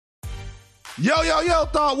Yo, yo, yo,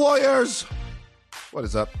 Thought Warriors. What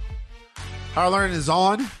is up? Our Learning is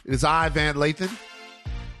on. It is I, Van Lathan.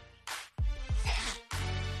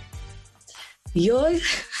 Yo.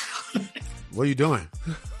 What are you doing?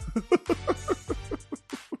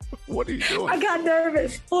 What are you doing? I got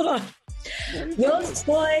nervous. Hold on.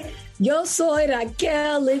 Yo soy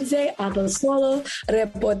Raquel Lindsay Abasolo,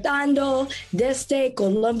 reportando desde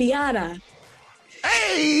Colombiana.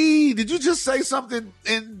 Hey, did you just say something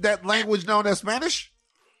in that language known as Spanish?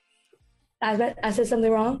 I said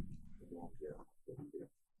something wrong?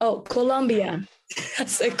 Oh, Colombia. I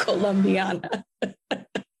said Colombiana.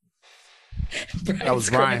 That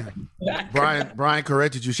was Brian. Brian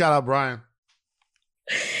corrected you. Shout out, Brian.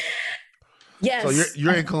 Yes. So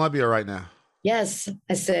you're in Colombia right now. Yes,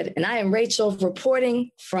 I said, and I am Rachel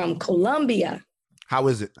reporting from Colombia. How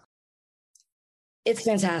is it? It's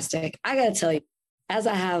fantastic. I got to tell you, as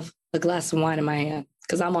I have a glass of wine in my hand,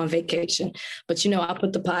 because I'm on vacation, but you know, I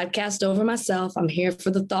put the podcast over myself. I'm here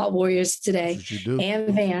for the Thought Warriors today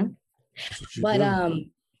and Van. But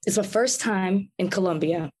it's my first time in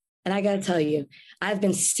Colombia. And I got to tell you, I've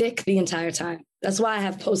been sick the entire time. That's why I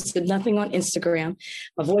have posted nothing on Instagram.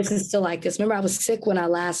 My voice is still like this. Remember, I was sick when I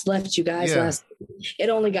last left you guys last week. It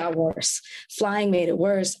only got worse. Flying made it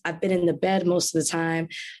worse. I've been in the bed most of the time,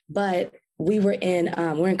 but we're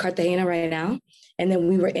in Cartagena right now. And then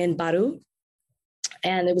we were in Baru,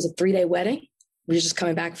 and it was a 3-day wedding. We were just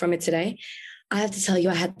coming back from it today. I have to tell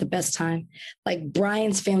you, I had the best time. Like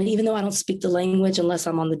Brian's family, even though I don't speak the language unless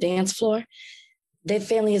I'm on the dance floor, their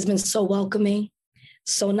family has been so welcoming,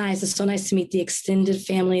 so nice. It's so nice to meet the extended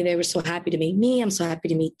family. They were so happy to meet me. I'm so happy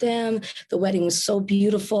to meet them. The wedding was so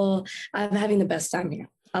beautiful. I'm having the best time here.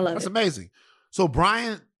 I love it. That's amazing. So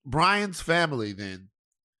Brian's family then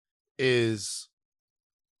is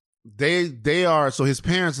they are, so his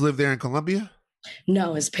parents live there in Colombia?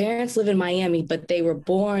 No, his parents live in Miami, but they were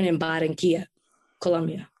born in Barranquilla,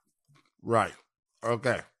 Colombia. Right.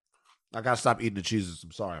 Okay. I got to stop eating the cheeses.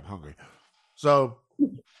 I'm sorry. I'm hungry. So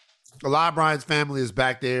a lot of Brian's family is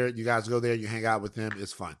back there. You guys go there, you hang out with him.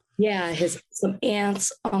 It's fun. Yeah, some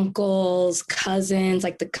aunts, uncles, cousins,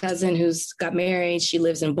 like the cousin who's got married. She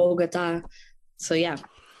lives in Bogota. So yeah.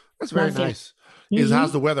 That's very nice. Mm-hmm.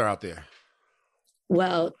 How's the weather out there?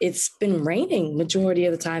 Well, it's been raining majority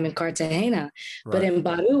of the time in Cartagena. Right. But in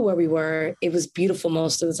Baru, where we were, it was beautiful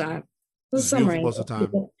most of the time. It was some rain. Most of the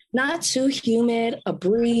time. Not too humid, a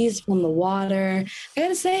breeze from the water. I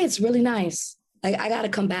gotta say, it's really nice. I gotta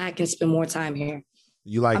come back and spend more time here.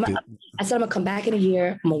 You liked it? I said I'm gonna come back in a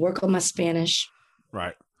year. I'm gonna work on my Spanish.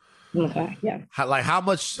 Right. Okay. Yeah. How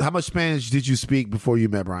much Spanish did you speak before you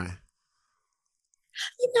met Brian?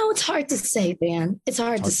 You know, it's hard to say, man. It's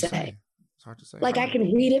hard to say. It's hard to say. Like I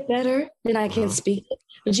can read it better than I can speak it,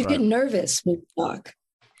 but you get nervous when you talk.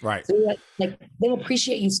 Right. So like they'll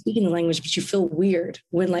appreciate you speaking the language, but you feel weird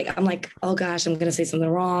when I'm like, oh gosh, I'm gonna say something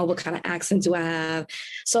wrong. What kind of accent do I have?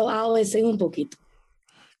 So I always say un poquito.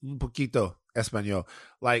 Un poquito español.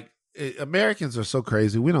 Like Americans are so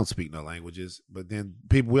crazy. We don't speak no languages, but then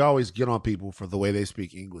we always get on people for the way they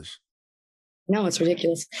speak English. No, it's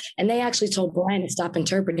ridiculous. And they actually told Brian to stop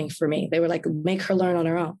interpreting for me. They were like, make her learn on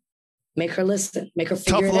her own. Make her listen. Make her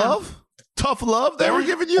figure it out. Tough love they were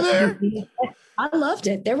giving you there? I loved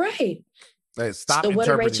it. They're right. Hey, stop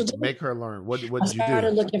interpreting. Make her learn. What did you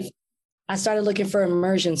do? I started looking for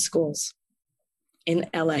immersion schools in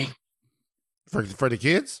LA. For the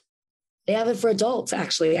kids? They have it for adults,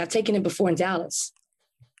 actually. I've taken it before in Dallas.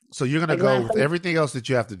 So you're going to go with everything else that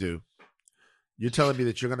you have to do. You're telling me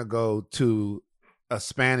that you're going to go to a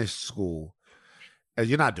Spanish school. And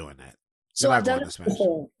you're not doing that. So I've done this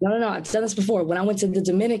before. No. I've done this before. When I went to the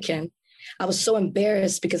Dominican, I was so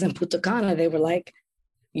embarrassed because in Punta Cana, they were like,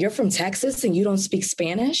 you're from Texas and you don't speak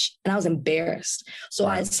Spanish? And I was embarrassed. So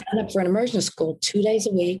I signed up for an immersion school 2 days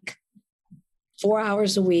a week, 4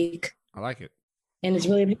 hours a week. I like it. And it's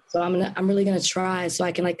really, so I'm really going to try so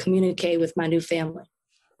I can communicate with my new family.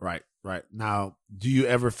 Right. Now, do you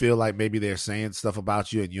ever feel like maybe they're saying stuff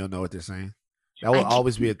about you and you don't know what they're saying? That will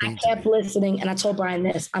always be a thing. I kept listening, and I told Brian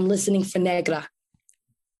this. I'm listening for negra.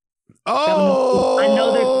 Oh, I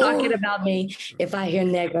know they're talking about me if I hear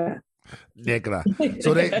negra. Negra.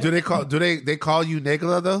 So they call you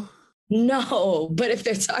negra though? No, but if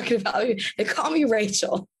they're talking about me, they call me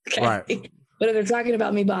Rachel. Okay? Right. But if they're talking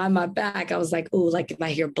about me behind my back, I was like, oh, like if I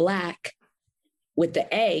hear black with the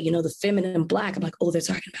A, the feminine black, I'm like, oh, they're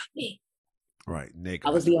talking about me. Right. Negra.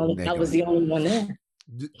 I was the only one there.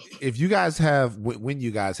 If you guys when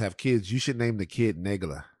you guys have kids, you should name the kid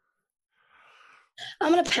Negra.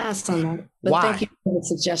 I'm going to pass on that. But Why? Thank you for the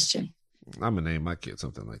suggestion. I'm gonna name my kid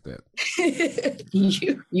something like that.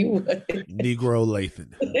 you would. Negro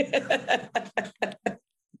Lathan.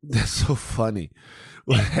 That's so funny.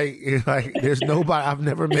 Like there's nobody. I've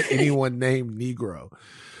never met anyone named Negro.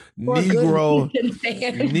 Negro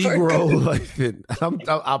Lathan.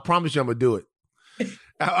 I promise you, I'm gonna do it.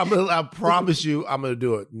 I promise you, I'm gonna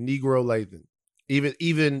do it. Negro Lathan.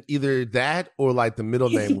 Even either that or like the middle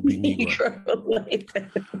name would be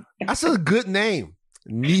Negro. That's a good name.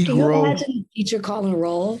 Negro. Can you imagine a teacher calling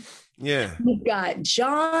roll? Yeah. We've got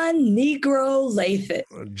John Negro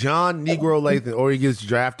Lathan. John Negro Lathan, or he gets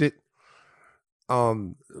drafted.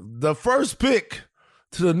 The first pick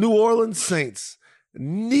to the New Orleans Saints,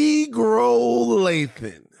 Negro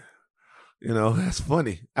Lathan. You know, that's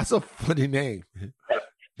funny. That's a funny name.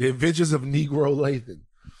 The Adventures of Negro Lathan.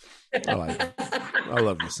 I like it. I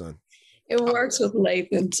love you, son. It works with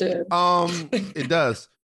Lathan too. It does.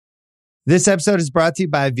 This episode is brought to you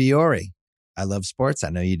by Vuori. I love sports.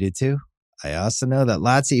 I know you do too. I also know that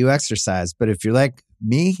lots of you exercise, but if you're like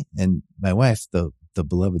me and my wife, the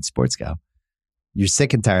beloved sports gal, you're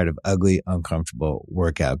sick and tired of ugly, uncomfortable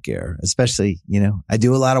workout gear. Especially, I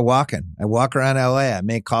do a lot of walking. I walk around LA. I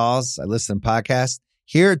make calls. I listen to podcasts.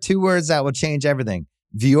 Here are 2 words that will change everything.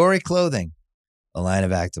 Vuori Clothing, a line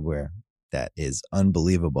of activewear that is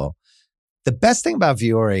unbelievable. The best thing about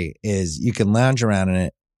Vuori is you can lounge around in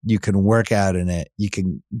it. You can work out in it. You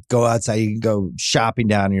can go outside. You can go shopping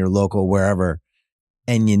down in your local wherever.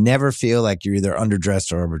 And you never feel like you're either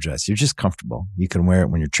underdressed or overdressed. You're just comfortable. You can wear it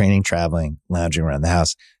when you're training, traveling, lounging around the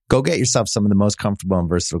house. Go get yourself some of the most comfortable and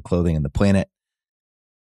versatile clothing on the planet.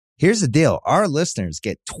 Here's the deal. Our listeners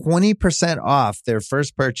get 20% off their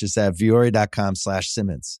first purchase at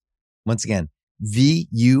vuori.com/Simmons. Once again,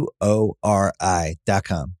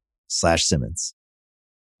 VUORI.com/Simmons.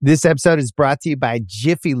 This episode is brought to you by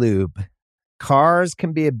Jiffy Lube. Cars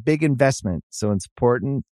can be a big investment, so it's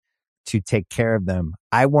important to take care of them.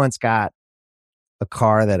 I once got a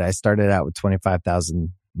car that I started out with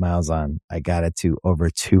 25,000 miles on. I got it to over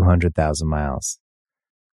 200,000 miles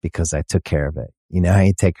because I took care of it. You know how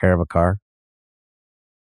you take care of a car?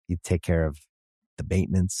 You take care of the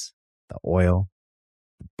maintenance, the oil,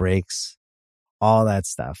 the brakes, all that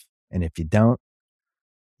stuff. And if you don't,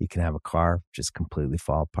 you can have a car just completely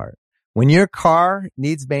fall apart. When your car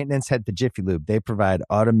needs maintenance, head to Jiffy Lube. They provide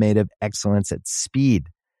automotive excellence at speed.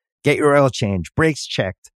 Get your oil change, brakes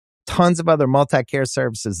checked, tons of other multi-care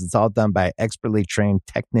services. It's all done by expertly trained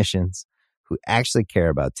technicians who actually care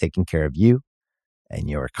about taking care of you and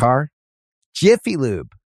your car. Jiffy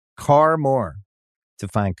Lube, car more. To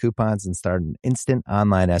find coupons and start an instant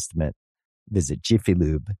online estimate, visit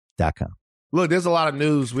jiffylube.com. Look, there's a lot of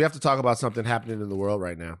news. We have to talk about something happening in the world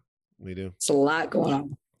right now. We do. It's a lot going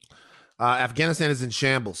on. Afghanistan is in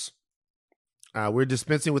shambles. We're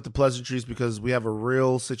dispensing with the pleasantries because we have a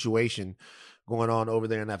real situation going on over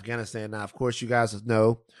there in Afghanistan. Now, of course, you guys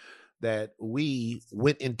know that we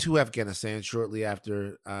went into Afghanistan shortly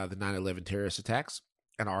after the 9/11 terrorist attacks.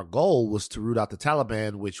 And our goal was to root out the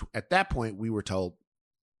Taliban, which at that point we were told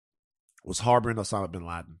was harboring Osama bin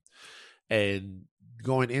Laden. And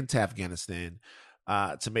going into Afghanistan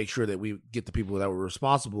to make sure that we get the people that were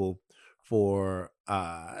responsible for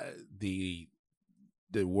the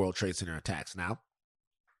World Trade Center attacks. Now,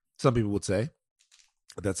 some people would say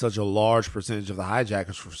that such a large percentage of the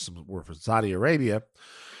hijackers were from Saudi Arabia,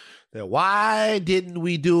 that why didn't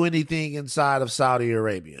we do anything inside of Saudi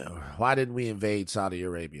Arabia? Why didn't we invade Saudi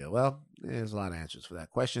Arabia? Well, there's a lot of answers for that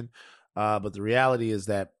question. But the reality is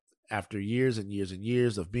that after years and years and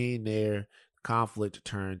years of being there, conflict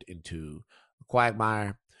turned into a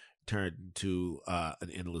quagmire, turned into an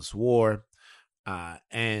endless war,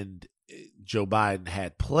 and Joe Biden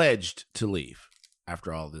had pledged to leave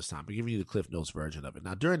after all this time. I'm giving you the Cliff Notes version of it.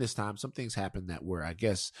 Now, during this time, some things happened that were, I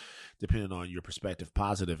guess, depending on your perspective,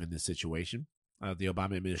 positive in this situation. The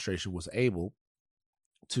Obama administration was able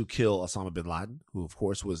to kill Osama bin Laden, who, of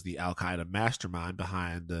course, was the al-Qaeda mastermind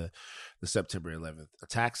behind the September 11th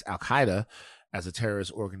attacks. Al-Qaeda, as a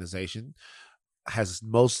terrorist organization, has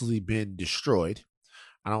mostly been destroyed.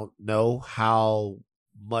 I don't know how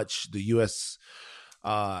much the U.S.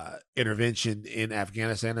 Intervention in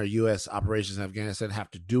Afghanistan or U.S. operations in Afghanistan have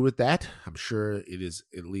to do with that. I'm sure it is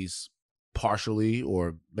at least partially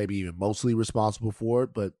or maybe even mostly responsible for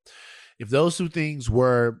it. But if those two things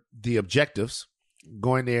were the objectives,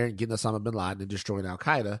 going there and getting Osama bin Laden and destroying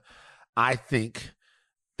Al-Qaeda, I think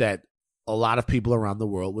that a lot of people around the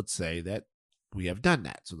world would say that we have done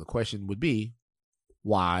that. So the question would be,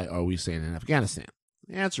 why are we staying in Afghanistan?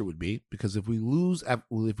 The answer would be because if we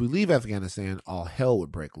leave Afghanistan, all hell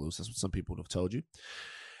would break loose. That's what some people would have told you.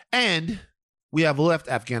 And we have left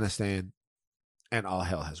Afghanistan and all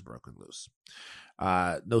hell has broken loose.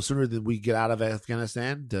 No sooner than we get out of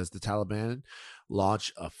Afghanistan does the Taliban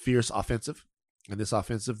launch a fierce offensive. In this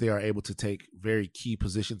offensive, they are able to take very key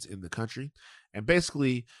positions in the country and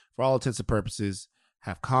basically, for all intents and purposes,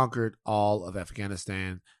 have conquered all of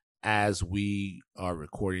Afghanistan as we are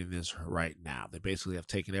recording this right now. They basically have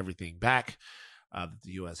taken everything back that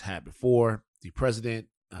the U.S. had before. The president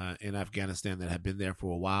in Afghanistan that had been there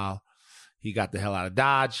for a while, he got the hell out of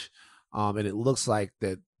Dodge. And it looks like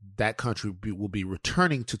that country will be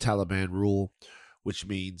returning to Taliban rule, which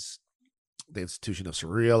means the institution of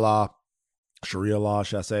Sharia law,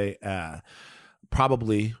 should I say,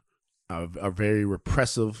 probably a very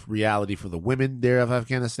repressive reality for the women there of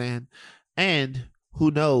Afghanistan. And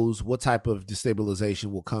who knows what type of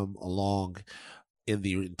destabilization will come along in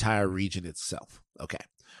the entire region itself. Okay.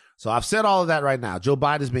 So I've said all of that right now. Joe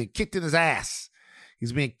Biden's being kicked in his ass.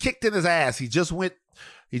 He's being kicked in his ass. He just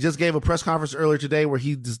gave a press conference earlier today where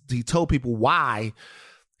he told people why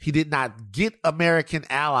he did not get American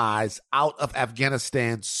allies out of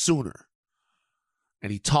Afghanistan sooner.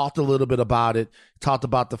 And he talked a little bit about it, talked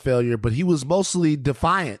about the failure, but he was mostly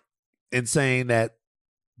defiant in saying that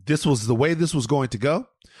this was the way this was going to go,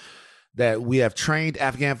 that we have trained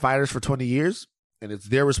Afghan fighters for 20 years, and it's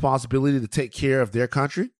their responsibility to take care of their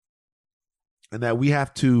country, and that we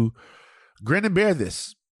have to grin and bear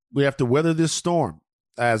this. We have to weather this storm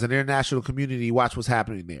as an international community, watch what's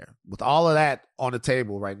happening there. With all of that on the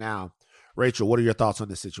table right now, Rachel, what are your thoughts on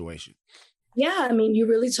this situation? Yeah, I mean, you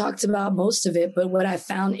really talked about most of it, but what I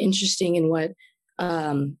found interesting in what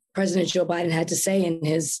President Joe Biden had to say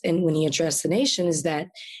when he addressed the nation is that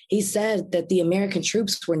he said that the American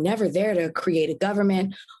troops were never there to create a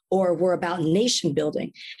government or were about nation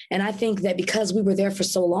building. And I think that because we were there for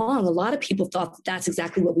so long, a lot of people thought that that's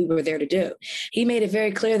exactly what we were there to do. He made it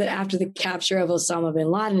very clear that after the capture of Osama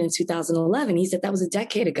bin Laden in 2011, he said that was a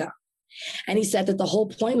decade ago. And he said that the whole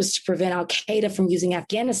point was to prevent al-Qaeda from using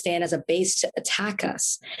Afghanistan as a base to attack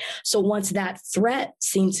us. So once that threat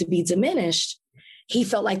seemed to be diminished, he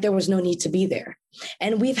felt like there was no need to be there.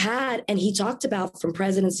 And he talked about from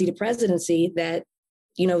presidency to presidency that,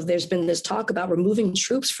 there's been this talk about removing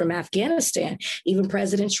troops from Afghanistan. Even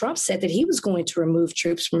President Trump said that he was going to remove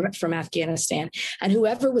troops from Afghanistan. And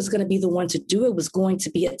whoever was going to be the one to do it was going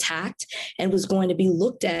to be attacked and was going to be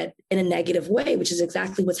looked at in a negative way, which is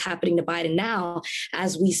exactly what's happening to Biden now,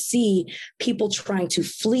 as we see people trying to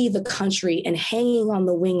flee the country and hanging on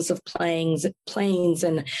the wings of planes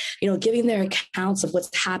and, giving their accounts of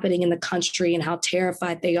what's happening in the country and how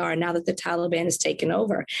terrified they are now that the Taliban has taken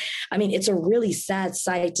over. I mean, it's a really sad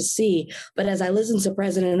sight to see. But as I listen to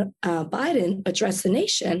President Biden address the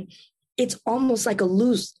nation, it's almost like a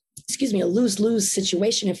lose-lose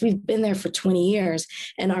situation. If we've been there for 20 years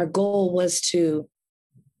and our goal was to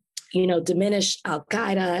diminish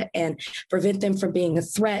al-Qaeda and prevent them from being a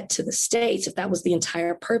threat to the states, if that was the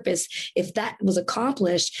entire purpose, if that was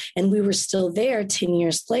accomplished and we were still there 10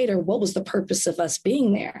 years later, what was the purpose of us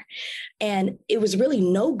being there? And it was really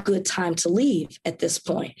no good time to leave at this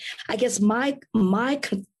point. I guess my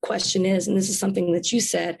question is, and this is something that you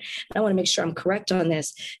said, and I want to make sure I'm correct on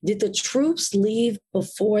this, did the troops leave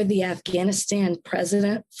before the Afghanistan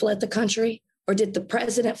president fled the country? Or did the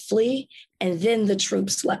president flee and then the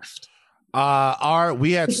troops left?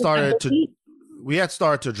 We had started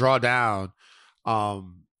to draw down.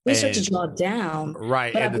 We started to draw down,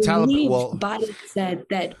 right? But and I the Taliban. Well, Biden said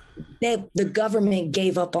that the government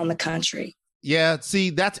gave up on the country. Yeah,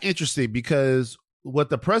 see, that's interesting because what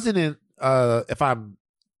the president, what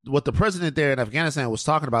the president there in Afghanistan was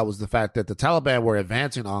talking about was the fact that the Taliban were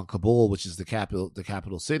advancing on Kabul, which is the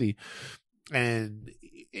capital city, and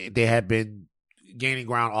they had been gaining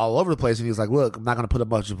ground all over the place. And he was like, look, I'm not going to put up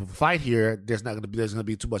much of a fight here. There's going to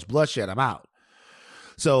be too much bloodshed. I'm out.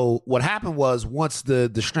 So what happened was once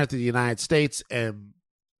the strength of the United States and,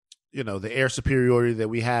 the air superiority that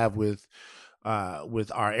we have with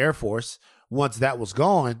our Air Force, once that was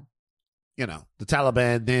gone, the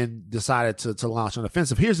Taliban then decided to launch an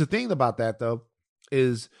offensive. Here's the thing about that, though,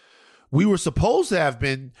 is we were supposed to have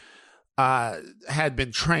been, had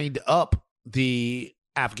been trained up the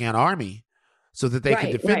Afghan army so that they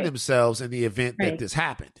could defend themselves in the event that this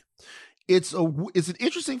happened. It's an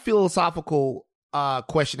interesting philosophical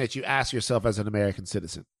question that you ask yourself as an American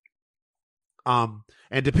citizen. And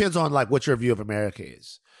depends on what your view of America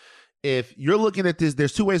is. If you're looking at this,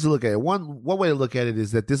 there's two ways to look at it. One way to look at it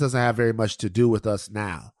is that this doesn't have very much to do with us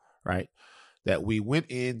now, right? That we went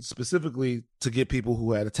in specifically to get people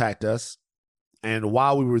who had attacked us. And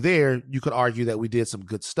while we were there, you could argue that we did some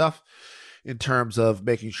good stuff. in terms of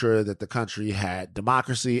making sure that the country had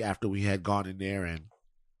democracy after we had gone in there and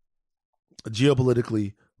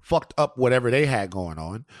geopolitically fucked up whatever they had going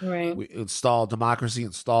on. Right. We install democracy,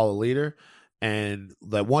 install a leader. And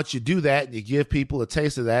that once you do that and you give people a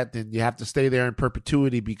taste of that, then you have to stay there in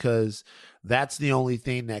perpetuity, because that's the only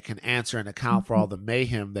thing that can answer and account for all the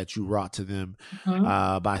mayhem that you wrought to them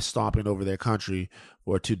by stomping over their country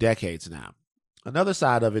for 2 decades now. Another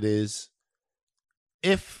side of it is,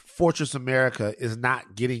 if Fortress America is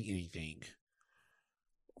not getting anything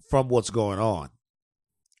from what's going on,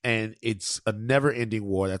 and it's a never-ending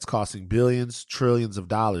war that's costing billions, trillions of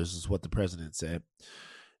dollars, is what the president said,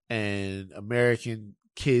 and American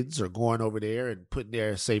kids are going over there and putting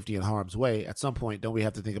their safety in harm's way, at some point, don't we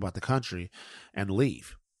have to think about the country and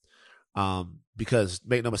leave? Because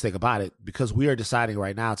make no mistake about it, because we are deciding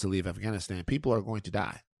right now to leave Afghanistan, people are going to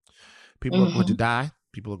die. People are going to die.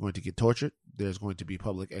 People are going to get tortured. There's going to be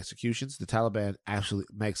public executions. The Taliban actually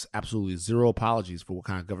makes absolutely zero apologies for what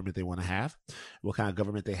kind of government they want to have, what kind of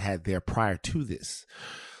government they had there prior to this.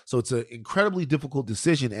 So it's an incredibly difficult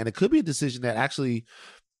decision, and it could be a decision that actually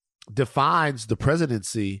defines the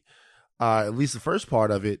presidency, at least the first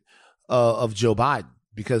part of it, of Joe Biden.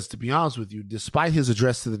 Because to be honest with you, despite his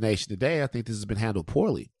address to the nation today, I think this has been handled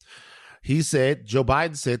poorly. Joe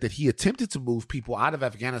Biden said that he attempted to move people out of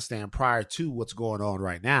Afghanistan prior to what's going on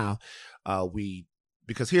right now.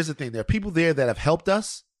 Because here's the thing, there are people there that have helped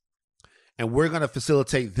us, and we're going to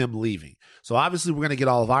facilitate them leaving. So obviously we're going to get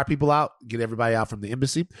all of our people out, get everybody out from the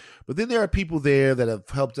embassy. But then there are people there that have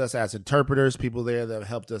helped us as interpreters, people there that have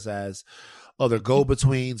helped us as other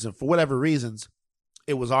go-betweens. And for whatever reasons,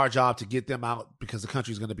 it was our job to get them out because the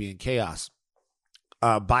country's going to be in chaos.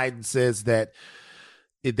 Biden says that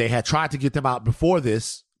they had tried to get them out before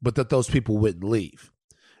this, but that those people wouldn't leave.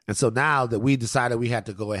 And so now that we decided we had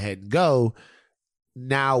to go ahead and go,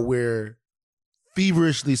 now we're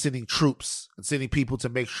feverishly sending troops and sending people to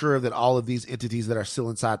make sure that all of these entities that are still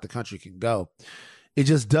inside the country can go. It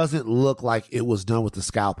just doesn't look like it was done with the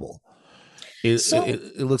scalpel.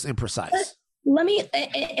 It looks imprecise. Let me,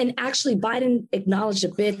 and actually Biden acknowledged a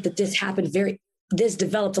bit that this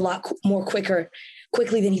developed a lot more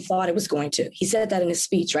quickly than he thought it was going to. He said that in his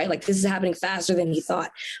speech, right? Like, this is happening faster than he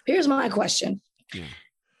thought. Here's my question. Yeah.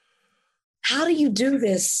 How do you do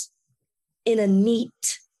this in a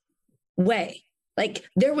neat way? Like,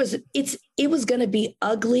 it was going to be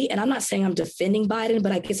ugly. And I'm not saying I'm defending Biden,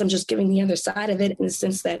 but I guess I'm just giving the other side of it in the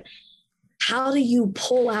sense that, how do you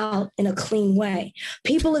pull out in a clean way?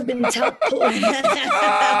 People have been telling.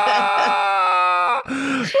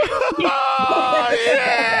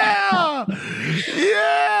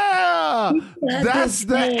 Yeah. That's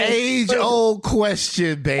the age-old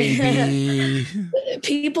question, baby.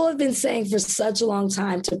 People have been saying for such a long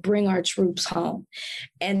time to bring our troops home.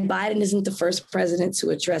 And Biden isn't the first president to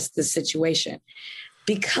address this situation.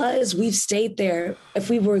 Because we've stayed there, if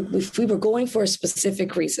we were going for a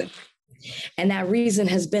specific reason, and that reason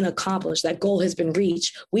has been accomplished, that goal has been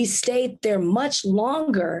reached, we stayed there much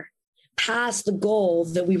longer past the goal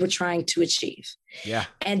that we were trying to achieve. Yeah.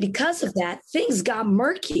 And because of that, things got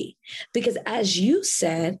murky, because as you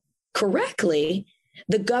said correctly,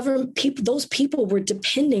 the government people, those people were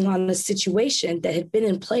depending on the situation that had been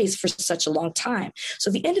in place for such a long time. So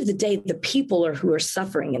at the end of the day, the people are who are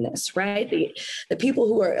suffering in this, right? The people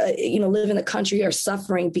who are, live in the country are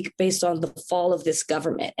suffering based on the fall of this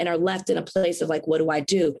government and are left in a place of like, what do I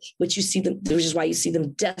do? Which is why you see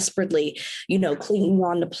them desperately, clinging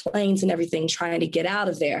on to planes and everything, trying to get out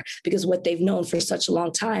of there, because what they've known for such a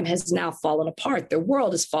long time has now fallen apart. Their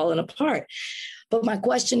world has fallen apart. But my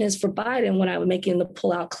question is for Biden, when I was making the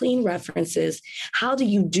pull out clean references, how do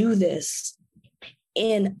you do this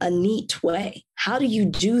in a neat way? How do you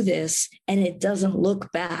do this and it doesn't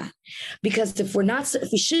look bad? Because if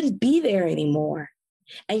we shouldn't be there anymore,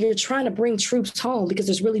 and you're trying to bring troops home because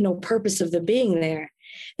there's really no purpose of them being there,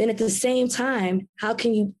 then at the same time,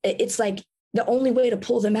 it's like the only way to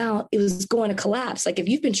pull them out is going to collapse. Like, if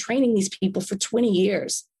you've been training these people for 20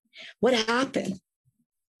 years, what happened?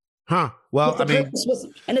 Huh. Well, if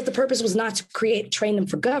the purpose was not to train them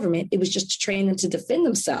for government, it was just to train them to defend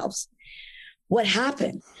themselves. What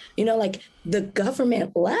happened? The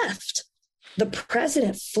government left. The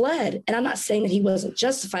president fled. And I'm not saying that he wasn't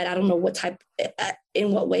justified. I don't know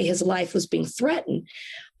in what way his life was being threatened.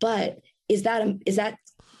 But is that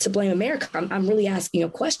to blame America? I'm really asking a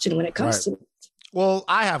question when it comes to. Well,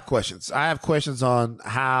 I have questions. I have questions on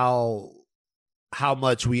how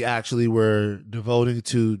much we actually were devoting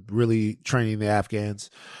to really training the Afghans.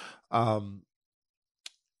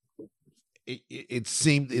 It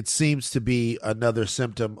seems to be another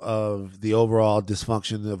symptom of the overall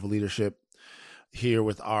dysfunction of leadership here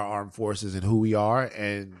with our armed forces and who we are,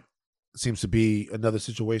 and it seems to be another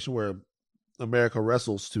situation where America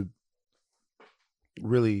wrestles to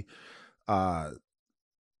really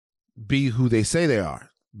be who they say they are.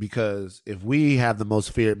 Because if we have the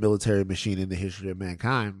most feared military machine in the history of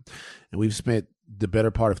mankind, and we've spent the better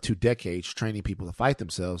part of 2 decades training people to fight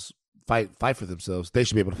themselves, fight for themselves, they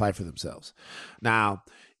should be able to fight for themselves. Now,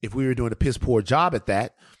 if we were doing a piss poor job at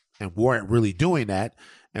that and weren't really doing that,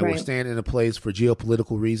 and we're standing in a place for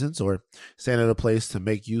geopolitical reasons, or standing in a place to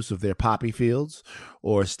make use of their poppy fields,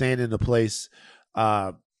 or standing in a place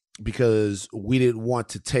because we didn't want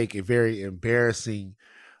to take a very embarrassing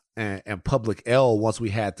and public L once we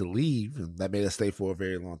had to leave, and that made us stay for a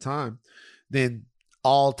very long time, then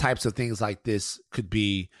all types of things like this could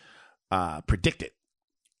be predicted.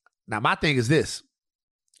 Now, my thing is this.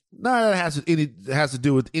 None of that has to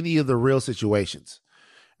do with any of the real situations.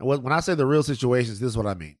 And when I say the real situations, this is what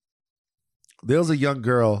I mean. There was a young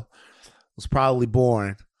girl who was probably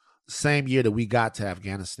born the same year that we got to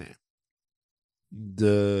Afghanistan.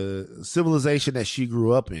 The civilization that she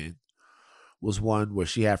grew up in was one where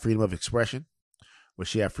she had freedom of expression, where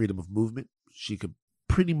she had freedom of movement. She could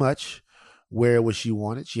pretty much wear what she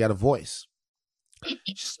wanted. She had a voice.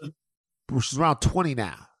 She's around 20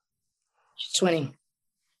 now. She's 20.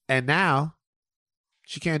 And now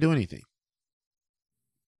she can't do anything.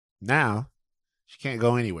 Now she can't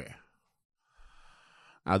go anywhere.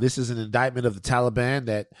 Now, this is an indictment of the Taliban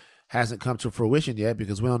that hasn't come to fruition yet,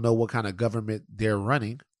 because we don't know what kind of government they're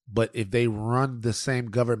running. But if they run the same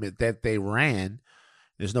government that they ran,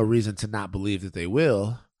 there's no reason to not believe that they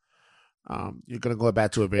will. You're going to go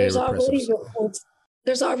back to a very repressive.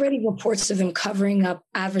 There's already reports of them covering up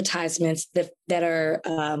advertisements that are,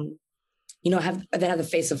 that have the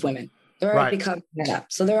face of women. They're already covering that up,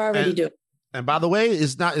 so they're already doing. And by the way,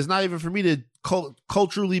 it's not even for me to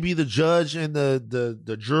culturally be the judge and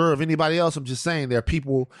the juror of anybody else. I'm just saying there are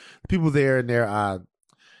people there, and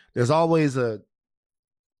there's always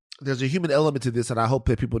there's a human element to this, and I hope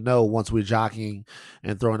that people know once we're jockeying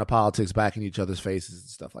and throwing the politics back in each other's faces and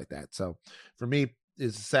stuff like that. So for me,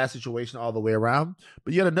 it's a sad situation all the way around.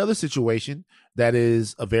 But yet another situation that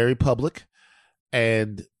is a very public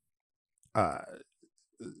and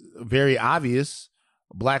very obvious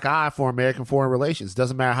black eye for American foreign relations.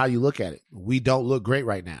 Doesn't matter how you look at it. We don't look great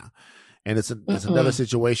right now. And it's another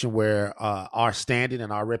situation where our standing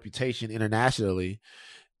and our reputation internationally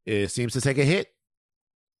seems to take a hit.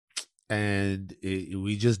 And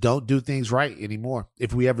we just don't do things right anymore.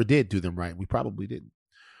 If we ever did do them right, we probably didn't.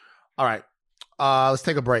 All right. Let's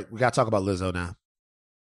take a break. We got to talk about Lizzo now.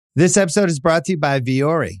 This episode is brought to you by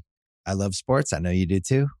Viore. I love sports. I know you do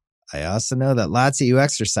too. I also know that lots of you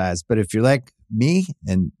exercise, but if you're like me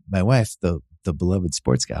and my wife, the beloved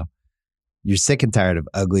sports gal, you're sick and tired of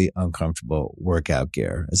ugly, uncomfortable workout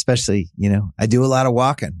gear. Especially, I do a lot of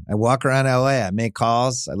walking. I walk around LA. I make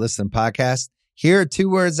calls. I listen to podcasts. Here are 2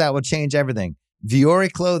 words that will change everything. Viore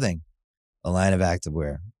Clothing, a line of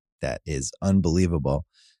activewear that is unbelievable.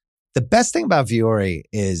 The best thing about Viore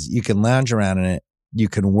is you can lounge around in it. You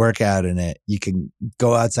can work out in it. You can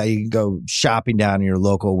go outside. You can go shopping down in your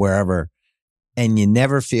local wherever. And you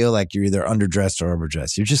never feel like you're either underdressed or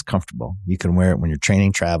overdressed. You're just comfortable. You can wear it when you're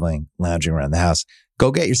training, traveling, lounging around the house. Go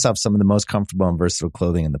get yourself some of the most comfortable and versatile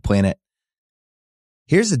clothing on the planet.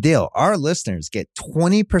 Here's the deal. Our listeners get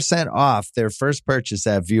 20% off their first purchase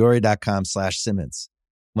at Viore.com/Simmons.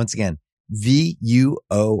 Once again,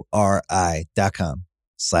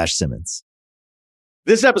 VUORI.com/Simmons.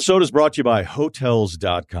 This episode is brought to you by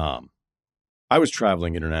Hotels.com. I was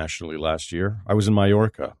traveling internationally last year. I was in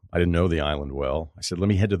Mallorca. I didn't know the island well. I said, let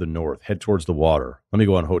me head to the north, head towards the water. Let me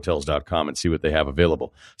go on Hotels.com and see what they have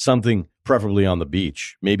available. Something preferably on the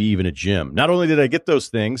beach, maybe even a gym. Not only did I get those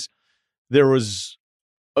things, there was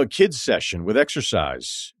a kids session with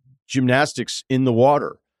exercise, gymnastics in the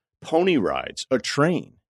water, pony rides, a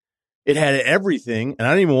train. It had everything, and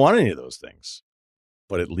I didn't even want any of those things.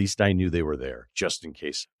 But at least I knew they were there, just in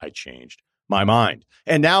case I changed my mind.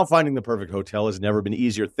 And now finding the perfect hotel has never been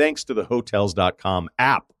easier thanks to the Hotels.com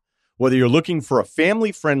app. Whether you're looking for a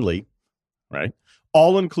family-friendly,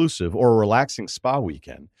 all-inclusive or a relaxing spa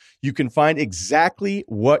weekend, you can find exactly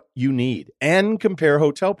what you need and compare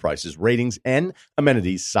hotel prices, ratings, and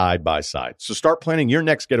amenities side by side. So start planning your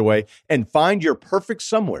next getaway and find your perfect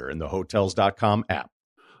somewhere in the Hotels.com app.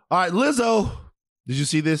 All right, Lizzo. Did you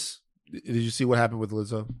see this? Did you see what happened with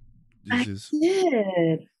Lizzo? I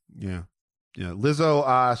did. Yeah.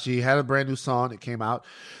 Lizzo, she had a brand new song. It came out,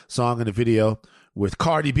 song and a video with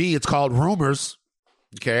Cardi B. It's called Rumors.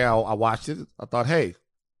 Okay, I watched it. I thought, hey,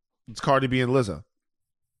 it's Cardi B and Lizzo.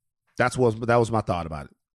 That was my thought about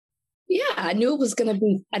it. Yeah, I knew it was gonna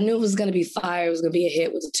be fire. It was gonna be a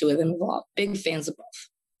hit with the two of them involved. Big fans of both.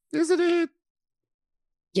 Is it a hit?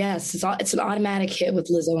 Yes, it's an automatic hit with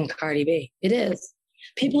Lizzo and Cardi B. It is.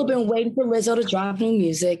 People have been waiting for Lizzo to drop new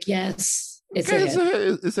music. Yes, it's a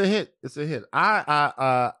hit. It's a hit. It's a hit.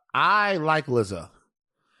 I like Lizzo.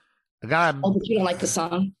 But you don't like the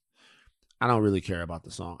song? I don't really care about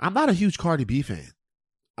the song. I'm not a huge Cardi B fan.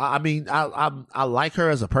 I mean, I like her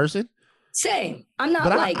as a person. Same. I'm not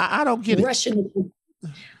but like I don't get rushing.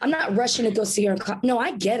 I'm not rushing to go see her. No,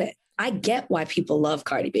 I get it. I get why people love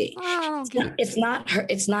Cardi B. It's not her.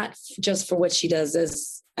 It's not just for what she does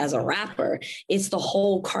as a rapper. It's the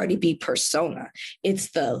whole Cardi B persona.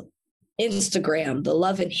 It's the Instagram, the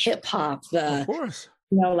love and hip hop, of course.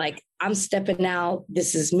 Like I'm stepping out.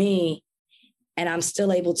 This is me, and I'm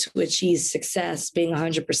still able to achieve success being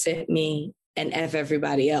 100% me and F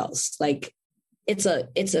everybody else. Like it's a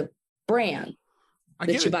brand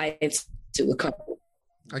that you buy into a couple.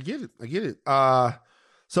 I get it.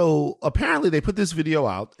 So apparently they put this video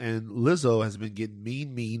out, and Lizzo has been getting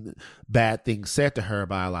mean, bad things said to her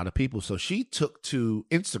by a lot of people. So she took to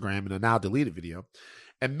Instagram in a now deleted video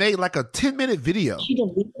and made like a 10-minute video. She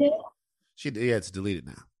deleted it? Yeah, it's deleted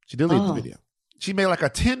now. She deleted the video. She made like a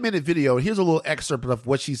 10-minute video. Here's a little excerpt of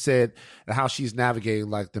what she said and how she's navigating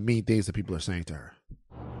like the mean things that people are saying to her.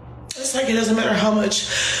 It's like it doesn't matter how much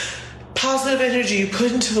positive energy you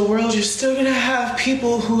put into the world, you're still going to have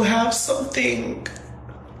people who have something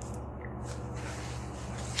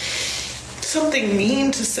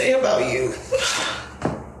mean to say about you.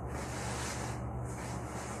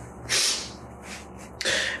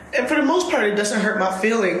 And for the most part, it doesn't hurt my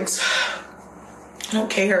feelings. I don't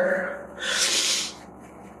care.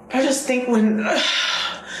 I just think when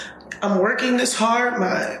I'm working this hard,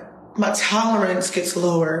 my tolerance gets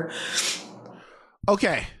lower.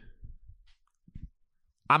 Okay.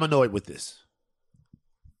 I'm annoyed with this.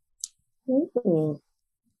 Ooh.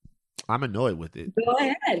 I'm annoyed with it. Go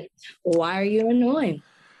ahead. Why are you annoyed?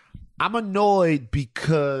 I'm annoyed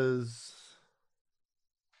because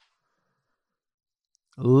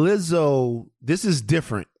Lizzo, this is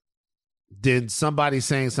different than somebody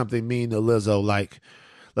saying something mean to Lizzo. Like,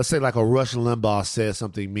 let's say like a Rush Limbaugh says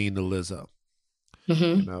something mean to Lizzo.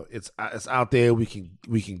 Mm-hmm. It's out there. We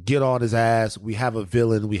can get on his ass. We have a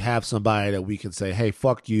villain. We have somebody that we can say, hey,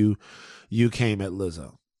 fuck you. You came at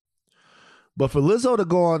Lizzo. But for Lizzo to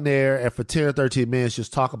go on there and for 10 or 13 minutes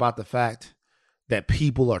just talk about the fact that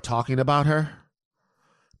people are talking about her,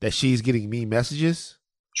 that she's getting mean messages.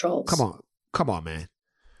 Trolls. Come on, man.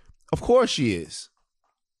 Of course she is.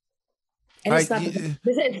 And it's not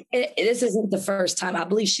this isn't the first time. I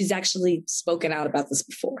believe she's actually spoken out about this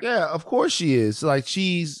before. Yeah, of course she is. Like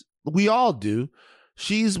we all do.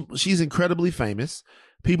 She's incredibly famous.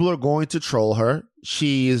 People are going to troll her.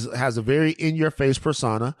 She has a very in-your-face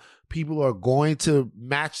persona. People are going to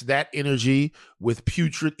match that energy with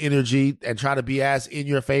putrid energy and try to be as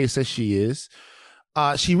in-your-face as she is.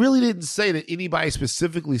 She really didn't say that anybody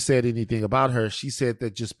specifically said anything about her. She said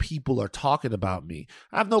that just people are talking about me.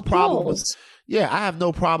 I have no problem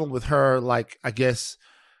with her, like, I guess,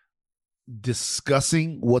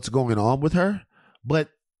 discussing what's going on with her. But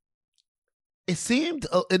it seemed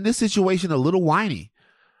in this situation a little whiny.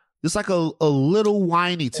 Just like a little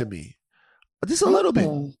whiny to me. Just a little bit.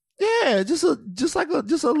 Yeah, just a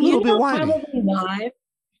little bit whiny. Probably why?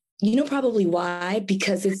 You know probably why?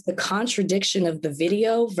 Because it's the contradiction of the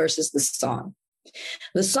video versus the song.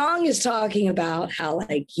 The song is talking about how,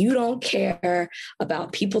 like, you don't care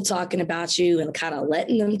about people talking about you and kind of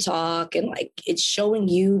letting them talk, and like it's showing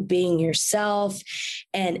you being yourself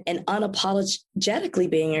and unapologetically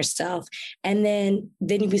being yourself. And then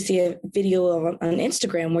you would see a video on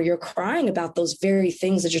Instagram where you're crying about those very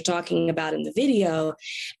things that you're talking about in the video,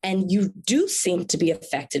 and you do seem to be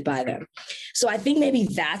affected by them. So I think maybe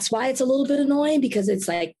that's why it's a little bit annoying, because it's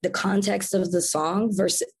like the context of the song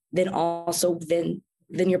versus then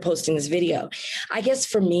you're posting this video. I guess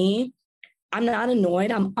for me, I'm not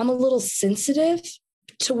annoyed. I'm a little sensitive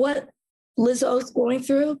to what Lizzo's going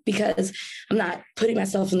through, because I'm not putting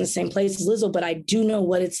myself in the same place as Lizzo, but I do know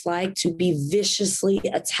what it's like to be viciously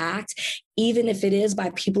attacked, even if it is by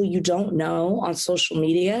people you don't know on social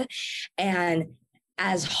media. And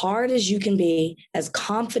as hard as you can be, as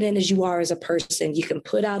confident as you are as a person, you can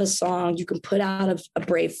put out a song, you can put out a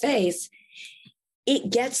brave face.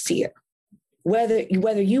 It gets to you, whether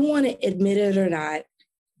you want to admit it or not.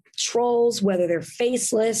 Trolls, whether they're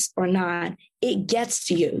faceless or not, it gets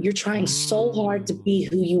to you. You're trying so hard to be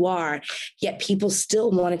who you are, yet people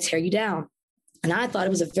still want to tear you down. And I thought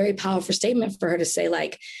it was a very powerful statement for her to say,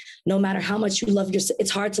 like, no matter how much you love yourself,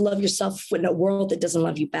 it's hard to love yourself in a world that doesn't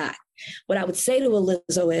love you back. What I would say to a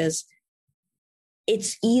Lizzo is,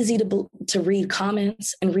 it's easy to read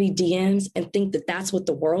comments and read DMs and think that that's what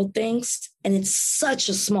the world thinks. And it's such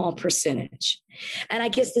a small percentage. And I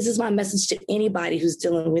guess this is my message to anybody who's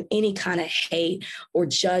dealing with any kind of hate or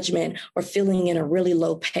judgment or feeling in a really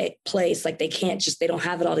low place, like they don't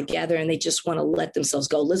have it all together and they just want to let themselves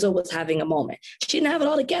go. Lizzo was having a moment. She didn't have it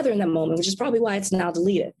all together in that moment, which is probably why it's now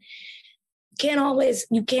deleted.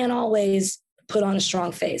 You can't always put on a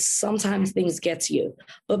strong face. Sometimes things get to you,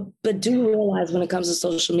 but do realize when it comes to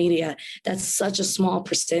social media, that's such a small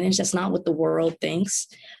percentage. That's not what the world thinks.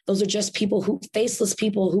 Those are just faceless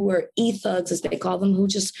people who are e-thugs, as they call them, who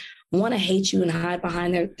just want to hate you and hide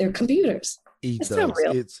behind their computers. E-thugs. It's not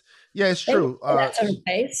real. It's true. That's her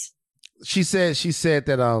face. She said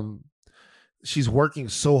that she's working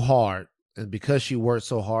so hard, and because she works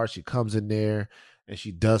so hard, she comes in there and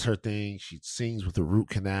she does her thing. She sings with the root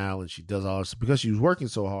canal and she does all this. Because she was working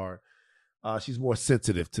so hard, she's more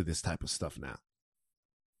sensitive to this type of stuff now.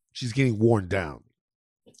 She's getting worn down.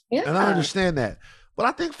 Yeah. And I understand that. But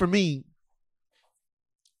I think for me,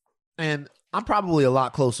 and I'm probably a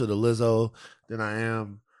lot closer to Lizzo than I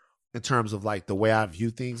am in terms of like the way I view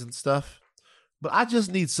things and stuff. But I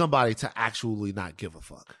just need somebody to actually not give a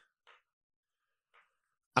fuck.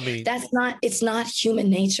 I mean, it's not human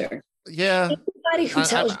nature. Yeah. Anybody who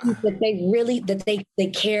tells you that they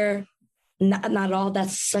care, not at all,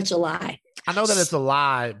 that's such a lie. I know that it's a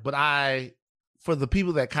lie, but for the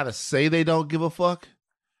people that kind of say they don't give a fuck,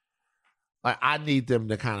 like I need them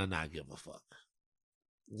to kind of not give a fuck.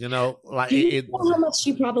 You know, like Do you know how much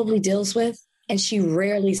she probably deals with, and she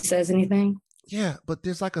rarely says anything. Yeah, but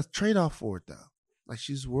there's like a trade-off for it though. Like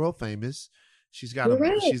she's world famous. She's got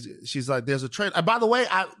she's like there's a trade. And by the way,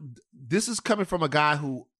 this is coming from a guy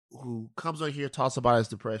who comes on here, talks about his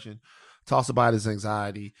depression, talks about his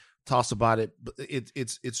anxiety, talks about it.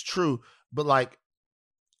 It's true. But like,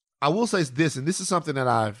 I will say this, and this is something that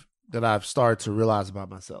I've started to realize about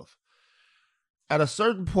myself. At a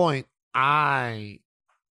certain point,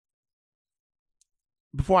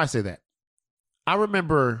 before I say that, I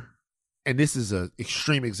remember, and this is an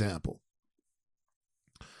extreme example.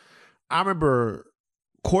 I remember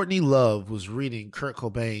Courtney Love was reading Kurt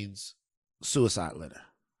Cobain's suicide letter.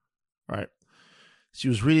 Right. She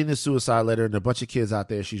was reading the suicide letter, and a bunch of kids out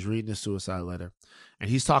there, she's reading the suicide letter, and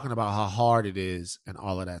he's talking about how hard it is and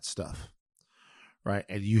all of that stuff. Right.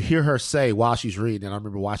 And you hear her say while she's reading, and I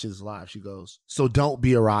remember watching this live, she goes, "So don't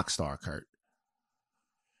be a rock star, Kurt."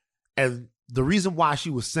 And the reason why she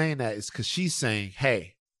was saying that is because she's saying,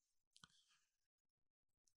 hey,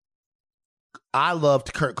 I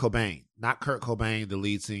loved Kurt Cobain, not Kurt Cobain, the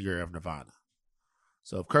lead singer of Nirvana.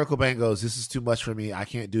 So if Kurt Cobain goes, this is too much for me, I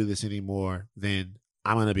can't do this anymore, then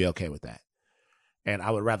I'm going to be okay with that. And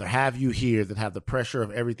I would rather have you here than have the pressure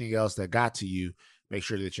of everything else that got to you, make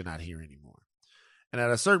sure that you're not here anymore. And at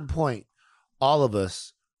a certain point, all of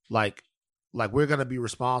us, like we're going to be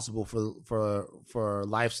responsible for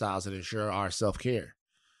lifestyles that ensure our self-care.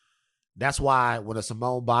 That's why when a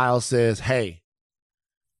Simone Biles says, hey,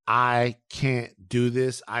 I can't do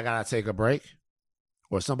this, I got to take a break.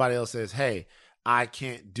 Or somebody else says, hey, I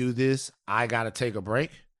can't do this, I got to take a break.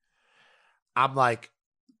 I'm like,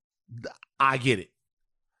 I get it.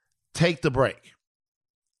 Take the break.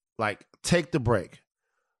 Like, take the break.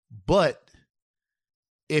 But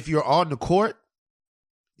if you're on the court,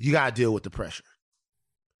 you got to deal with the pressure.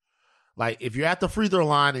 Like, if you're at the free throw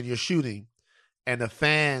line and you're shooting and the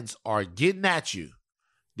fans are getting at you,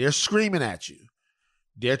 they're screaming at you,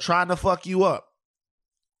 they're trying to fuck you up,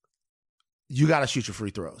 you got to shoot your free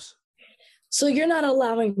throws. So you're not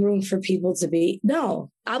allowing room for people to be,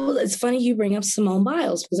 no. It's funny you bring up Simone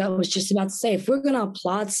Biles, because I was just about to say, if we're going to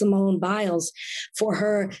applaud Simone Biles for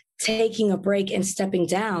her taking a break and stepping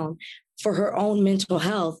down for her own mental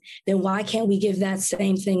health, then why can't we give that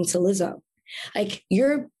same thing to Lizzo? Like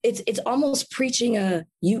it's almost preaching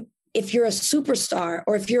if you're a superstar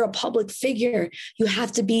or if you're a public figure, you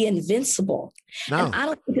have to be invincible. No. And I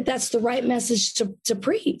don't think that that's the right message to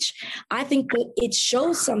preach. I think that it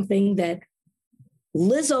shows something that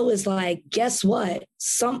Lizzo is like, guess what?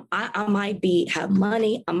 I might have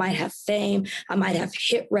money, I might have fame, I might have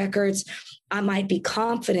hit records, I might be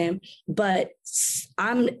confident, but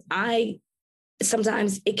sometimes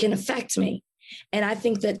it can affect me. And I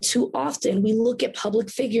think that too often we look at public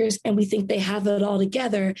figures and we think they have it all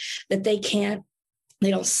together, that they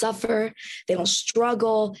don't suffer, they don't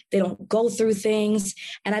struggle, they don't go through things.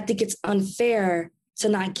 And I think it's unfair to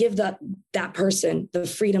not give that person the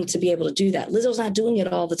freedom to be able to do that. Lizzo's not doing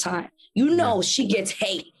it all the time. You know, she gets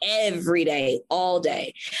hate every day, all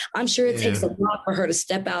day. I'm sure it takes a lot for her to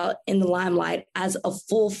step out in the limelight as a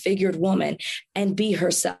full-figured woman and be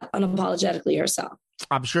herself, unapologetically herself.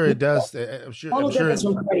 I'm sure it does. I'm sure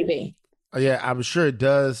from Cardi B. Yeah, I'm sure it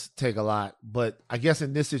does take a lot. But I guess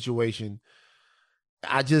in this situation,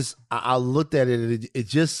 I looked at it and it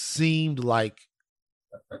just seemed like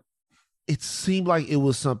it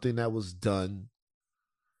was something that was done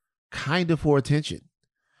kind of for attention.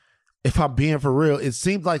 If I'm being for real, it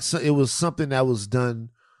seemed like it was something that was done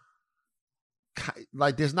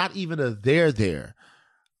like there's not even a there.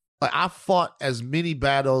 Like I fought as many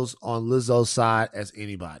battles on Lizzo's side as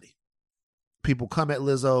anybody. People come at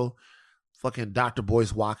Lizzo, fucking Dr.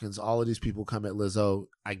 Boyce Watkins, all of these people come at Lizzo.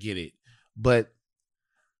 I get it. But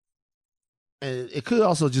and it could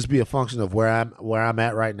also just be a function of where I'm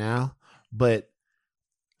at right now. But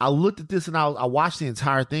I looked at this and I watched the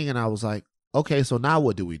entire thing and I was like, okay, so now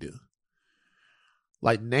what do we do?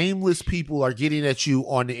 Like nameless people are getting at you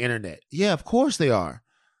on the internet. Yeah, of course they are.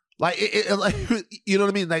 Like, like you know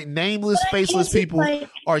what I mean? Like nameless, faceless people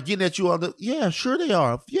are getting at you on the. Yeah, sure they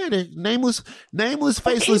are. Yeah, they're nameless,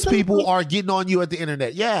 faceless people are getting on you at the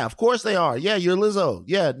internet. Yeah, of course they are. Yeah, you're Lizzo.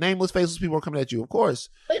 Yeah, nameless, faceless people are coming at you. Of course.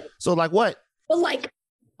 So like what? But like,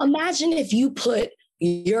 imagine if you put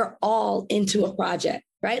your all into a project.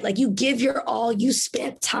 Right? Like you give your all, you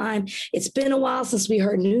spent time. It's been a while since we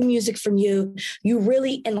heard new music from you. You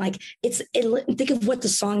really, and like, think of what the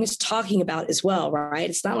song is talking about as well, right?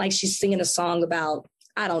 It's not like she's singing a song about,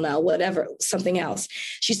 I don't know, whatever, something else.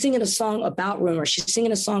 She's singing a song about rumor. She's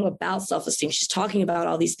singing a song about self-esteem. She's talking about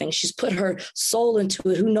all these things. She's put her soul into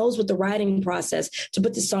it. Who knows what the writing process to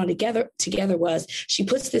put this song together was. She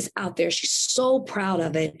puts this out there. She's so proud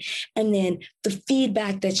of it. And then the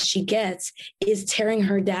feedback that she gets is tearing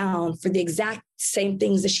her down for the exact same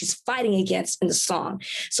things that she's fighting against in the song.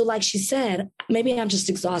 So like she said, maybe I'm just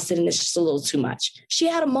exhausted and it's just a little too much. She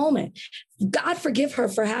had a moment. God forgive her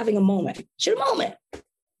for having a moment. She had a moment.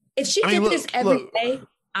 If she did this every day,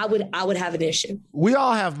 I would have an issue. We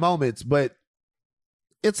all have moments, but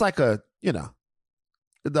it's like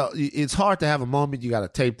it's hard to have a moment. You got to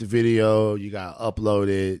tape the video. You got to upload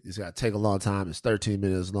it. It's got to take a long time. It's 13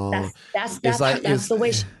 minutes long. That's the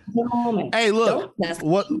way she had a moment. Hey, look,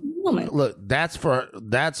 look, that's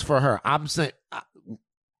for her. I'm saying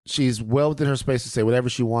she's well within her space to say whatever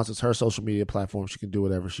she wants. It's her social media platform. She can do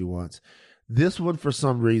whatever she wants. This one, for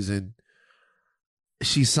some reason,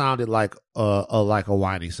 she sounded like a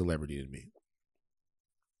whiny celebrity to me.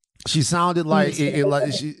 She sounded like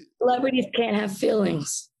celebrities can't have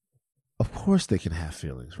feelings. Of course they can have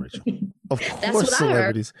feelings, Rachel. Of course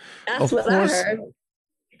celebrities. That's what I heard.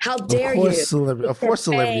 How dare you? Of course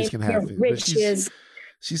celebrities can have feelings.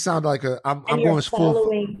 She sounded like I'm going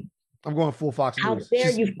full Fox News. How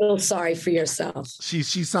dare you feel sorry for yourself? She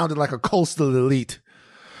sounded like a coastal elite.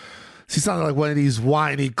 She sounded like one of these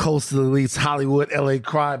whiny coastal elites, Hollywood, LA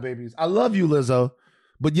crybabies. I love you, Lizzo.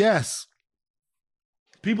 But yes,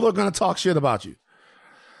 people are going to talk shit about you.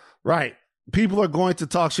 Right. People are going to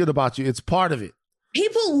talk shit about you. It's part of it.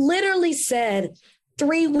 People literally said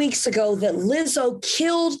 3 weeks ago that Lizzo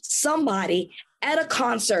killed somebody at a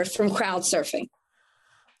concert from crowd surfing.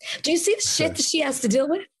 Do you see the shit that she has to deal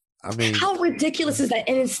with? I mean, how ridiculous is that?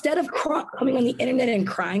 And instead of coming on the internet and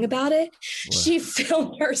crying about it, she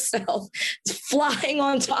filmed herself flying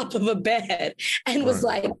on top of a bed and was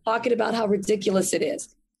like talking about how ridiculous it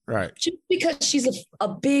is. Right. Just because she's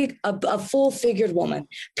a full-figured woman,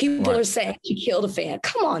 people are saying she killed a fan.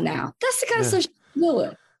 Come on now, that's the kind of stuff she's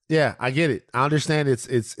doing. Yeah, I get it. I understand.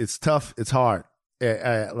 It's tough. It's hard. You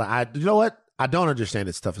know what? I don't understand.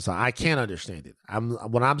 It's tough. It's hard. I can't understand it.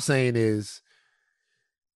 What I'm saying is,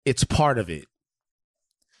 it's part of it.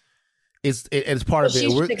 It's part of it. She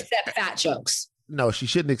should accept fat jokes. No, she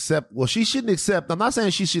shouldn't accept. Well, she shouldn't accept. I'm not saying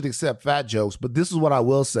she should accept fat jokes, but this is what I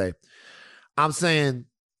will say. I'm saying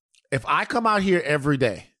if I come out here every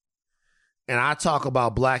day and I talk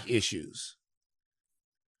about Black issues,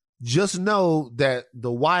 just know that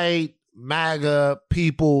the white MAGA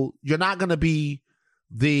people, you're not going to be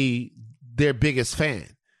their biggest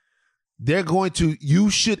fan. They're going to. You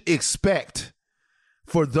should expect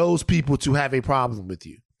for those people to have a problem with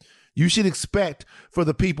you. You should expect for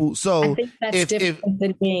the people. So I think that's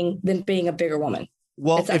different than being a bigger woman.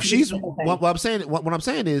 Well, if she's what I'm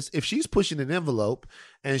saying is if she's pushing an envelope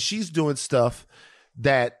and she's doing stuff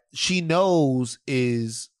that she knows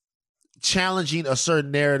is challenging a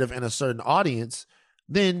certain narrative and a certain audience,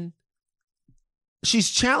 then she's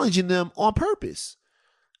challenging them on purpose.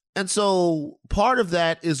 And so part of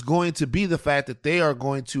that is going to be the fact that they are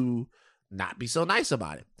going to not be so nice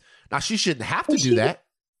about it. Now, she shouldn't have to do that.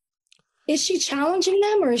 Is she challenging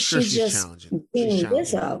them, or is Sure, she she's just challenging. being She's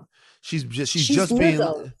challenging. Lizzo? She's She's just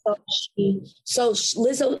Lizzo. being. So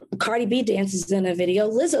Lizzo, Cardi B dances in a video.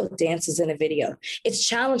 Lizzo dances in a video. It's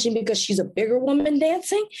challenging because she's a bigger woman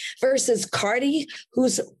dancing versus Cardi,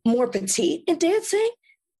 who's more petite in dancing.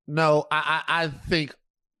 No, I think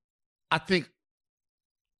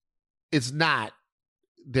it's not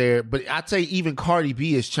there, but I'd say even Cardi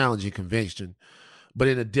B is challenging convention, but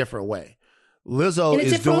in a different way. Lizzo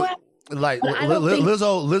is doing like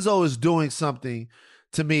Lizzo is doing something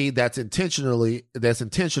to me that's intentional,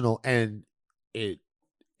 and it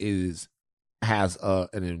has a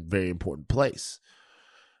very important place.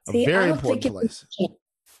 A very important place.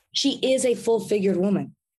 She is a full-figured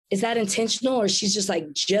woman. Is that intentional, or she's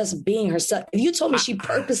just being herself? If you told me she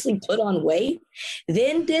purposely put on weight,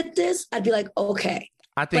 then did this, I'd be like, okay.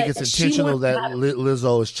 I think it's intentional that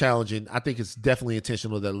Lizzo is challenging. I think it's definitely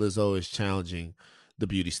intentional that Lizzo is challenging the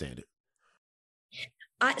beauty standard.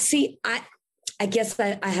 I guess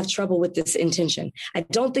I have trouble with this intention. I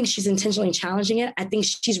don't think she's intentionally challenging it. I think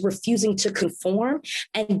she's refusing to conform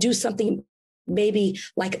and do something maybe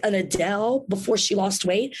like an Adele before she lost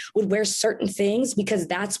weight would wear certain things because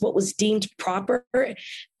that's what was deemed proper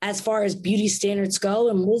as far as beauty standards go.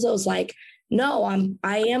 And Lizzo's like, no,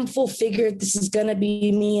 I am full figured. This is going to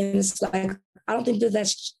be me. And it's like, I don't think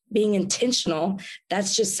that's being intentional.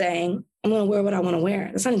 That's just saying, I'm going to wear what I want to wear.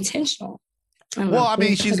 That's not intentional. Well, I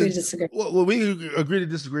mean, we agree to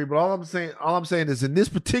disagree, but all I'm saying is in this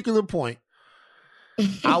particular point,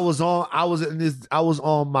 I was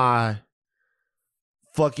on my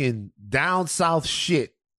fucking down south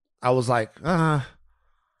shit. I was like, I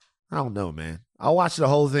don't know, man. I watched the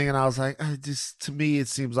whole thing and I was like, to me, it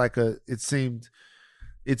seemed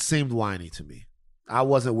whiny to me. I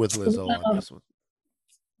wasn't with Lizzo on this one.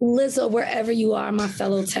 Lizzo, wherever you are, my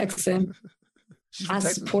fellow Texan, I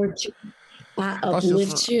support you. I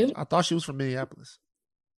uplift you. I thought she was from Minneapolis.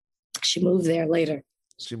 She moved there later.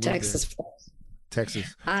 Texas.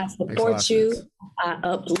 I support you. I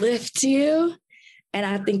uplift you. And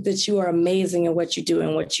I think that you are amazing in what you do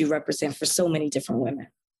and what you represent for so many different women.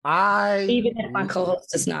 Even if my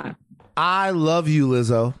co-host is not. I love you,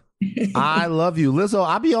 Lizzo. I love you. Lizzo,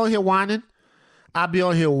 I'll be on here whining.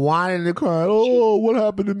 and crying. Oh, what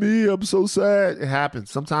happened to me? I'm so sad. It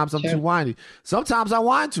happens. Sometimes I'm too whiny. Sometimes I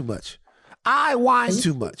whine too much. I whine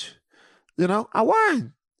too much. You know, I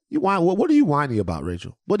whine. You whine. What are you whining about,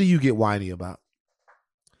 Rachel? What do you get whiny about?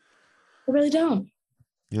 I really don't.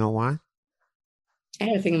 You don't whine? I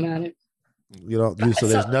gotta think about it. You don't do so.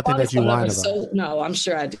 There's nothing that you whine about. No, I'm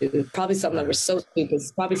sure I do. Probably something that was so stupid.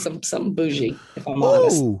 Probably something bougie. If I'm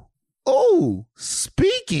honest. Oh,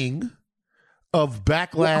 speaking of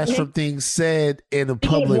backlash from things said in a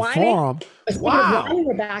public forum. Wow. Whining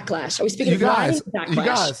or backlash? Are we speaking of whining or backlash? You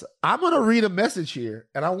guys, I'm going to read a message here,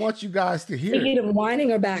 and I want you guys to hear Speaking of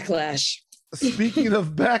whining or backlash? Speaking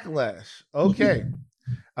of backlash. Okay.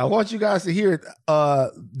 I want you guys to hear it.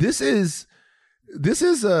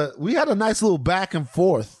 We had a nice little back and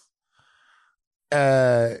forth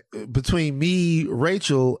between me,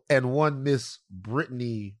 Rachel, and one Miss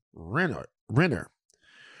Brittany Renner.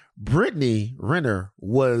 Brittany Renner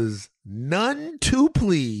was none too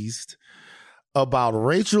pleased about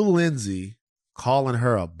Rachel Lindsay calling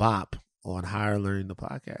her a bop on Higher Learning the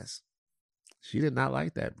podcast. She did not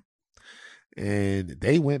like that. And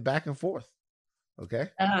they went back and forth. Okay.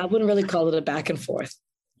 I wouldn't really call it a back and forth.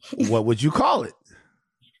 What would you call it?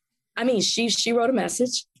 I mean, she wrote a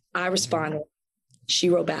message. I responded. She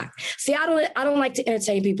wrote back. See, I don't like to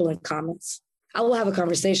entertain people in comments. I will have a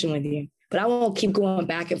conversation with you, but I won't keep going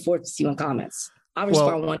back and forth with you in comments. I'll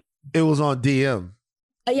respond one. It was on DM.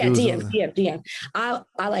 DM. I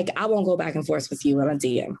won't go back and forth with you on a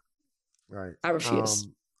DM. Right. I refuse.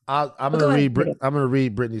 I'm gonna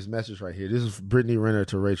read Brittany's message right here. This is Brittany Renner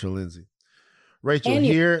to Rachel Lindsay. Rachel, and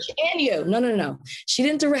here. And you. No. She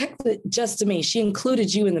didn't direct it just to me. She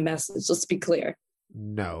included you in the message. Let's be clear.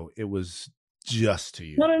 No, it was just to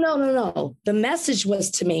you. No. The message was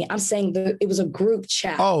to me. I'm saying it was a group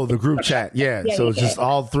chat. Oh, the group chat. Yeah. So it's just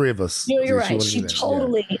all three of us. You're right. She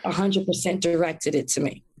totally 100% directed it to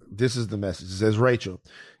me. This is the message. It says, Rachel,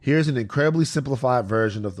 here's an incredibly simplified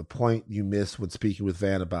version of the point you missed when speaking with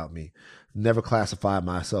Van about me. Never classified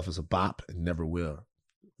myself as a bop and never will.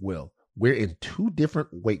 We're in two different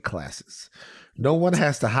weight classes. No one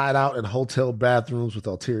has to hide out in hotel bathrooms with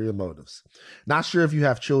ulterior motives. Not sure if you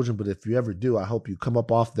have children, but if you ever do, I hope you come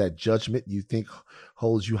up off that judgment you think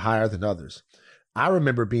holds you higher than others. I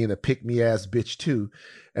remember being a pick-me-ass bitch too,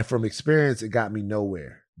 and from experience, it got me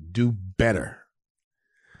nowhere. Do better.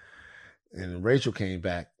 And Rachel came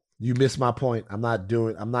back. You missed my point. I'm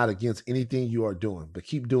not against anything you are doing, but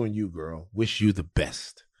keep doing you, girl. Wish you the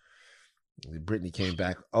best. Brittany came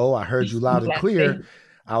back. Oh, I heard you loud and clear.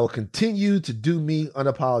 I will continue to do me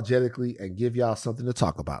unapologetically and give y'all something to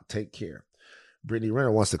talk about. Take care. Brittany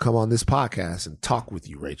Renner wants to come on this podcast and talk with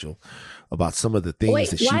you, Rachel, about some of the things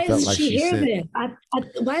that she felt like she said.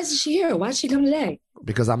 Why isn't she here? Why did she come today?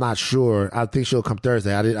 Because I'm not sure. I think she'll come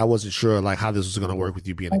Thursday. I wasn't sure like how this was going to work with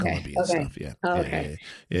you being in Columbia and stuff. Yeah. Okay.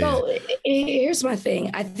 Yeah. So here's my thing.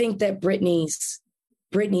 I think that Brittany's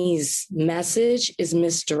message is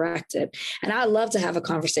misdirected. And I'd love to have a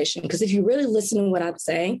conversation because if you really listen to what I'm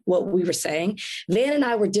saying, what we were saying, Van and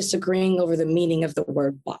I were disagreeing over the meaning of the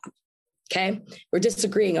word bop. Okay. We're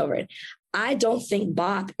disagreeing over it. I don't think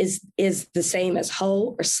bop is the same as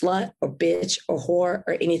hoe or slut or bitch or whore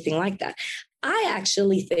or anything like that. I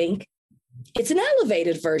actually think it's an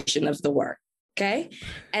elevated version of the word. Okay.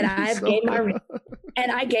 And I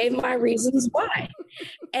gave my reasons why.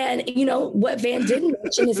 And you know what Van didn't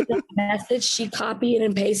mention is in the message, she copied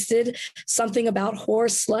and pasted something about whore,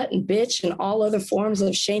 slut, and bitch and all other forms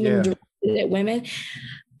of shaming directed at women.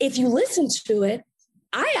 If you listen to it,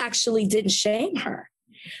 I actually didn't shame her.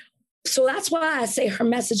 So that's why I say her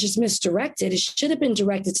message is misdirected. It should have been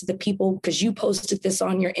directed to the people because you posted this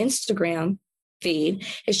on your Instagram feed.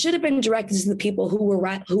 It should have been directed to the people who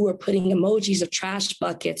were putting emojis of trash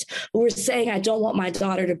buckets, who were saying, I don't want my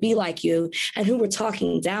daughter to be like you, and who were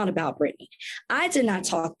talking down about Brittany. I did not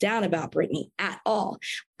talk down about Brittany at all.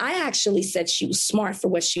 I actually said she was smart for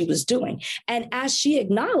what she was doing. And as she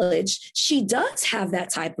acknowledged, she does have that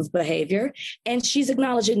type of behavior. And she's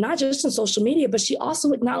acknowledged it not just on social media, but she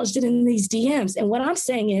also acknowledged it in these DMs. And what I'm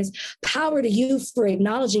saying is power to you for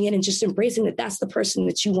acknowledging it and just embracing that that's the person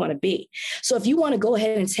that you want to be. So if you want to go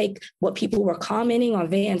ahead and take what people were commenting on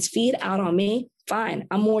Van's feed out on me, fine.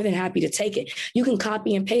 I'm more than happy to take it. You can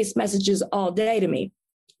copy and paste messages all day to me.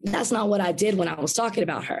 That's not what I did when I was talking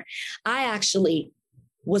about her. I actually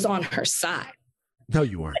was on her side. No,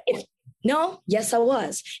 you weren't. No, yes, I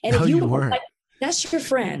was. And no, if you weren't. Like, that's your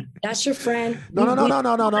friend. That's your friend. No.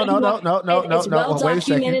 It's well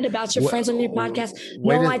documented about your friends on your podcast.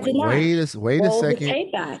 No, I did not. Wait a second.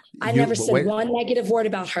 Tape back. I never said one negative word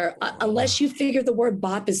about her, unless you figure the word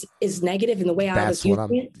bop is negative in the way I was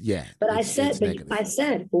using it. Yeah. But I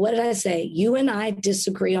said, what did I say? You and I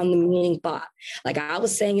disagree on the meaning bop. Like I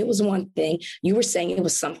was saying it was one thing. You were saying it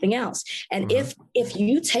was something else. And if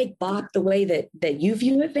you take bop the way that you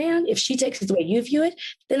view it, Van, if she takes it the way you view it,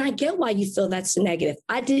 then I get why you feel that's negative.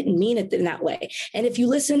 I didn't mean it in that way. And if you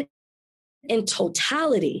listen in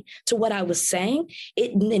totality to what I was saying, it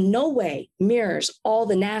in no way mirrors all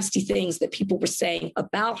the nasty things that people were saying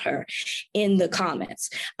about her in the comments.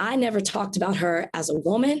 I never talked about her as a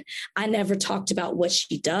woman. I never talked about what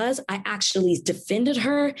she does. I actually defended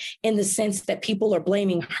her in the sense that people are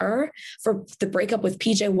blaming her for the breakup with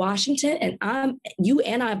PJ Washington. And you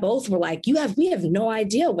and I both were like, we have no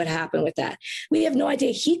idea what happened with that. We have no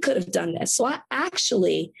idea he could have done this. So I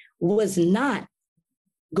actually was not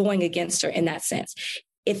going against her in that sense.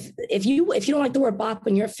 If you don't like the word bop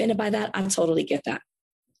and you're offended by that, I totally get that.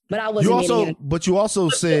 But I wasn't. But you also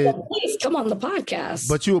said, please come on the podcast.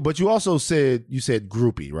 But you also said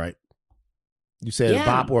groupie, right? You said a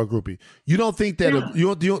bop or a groupie. You don't think that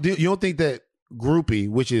you don't think that groupie,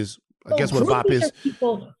 which is I guess what a bop is.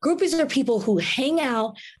 Groupies are people who hang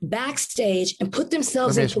out backstage and put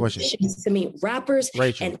themselves in positions to meet rappers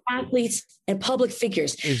and athletes and public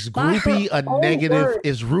figures. Is groupie a negative?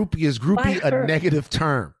 Is groupie a negative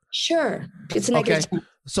term? Sure, it's a negative term.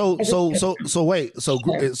 So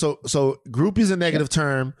groupie is a negative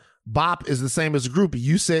term. Bop is the same as a groupie.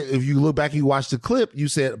 You said if you look back, you watch the clip. You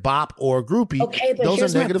said bop or groupie. Okay, but those are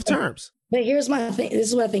negative terms. But here's my thing. This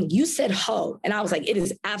is what I think. You said hoe. And I was like, it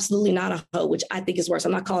is absolutely not a hoe, which I think is worse.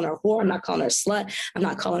 I'm not calling her a whore. I'm not calling her a slut. I'm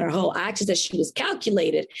not calling her a hoe. I actually said she was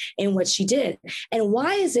calculated in what she did. And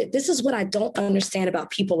why is it? This is what I don't understand about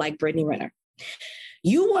people like Brittany Renner.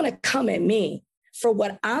 You want to come at me for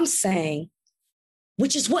what I'm saying,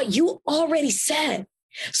 which is what you already said.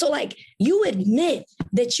 So like you admit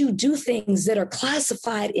that you do things that are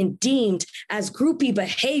classified and deemed as groupie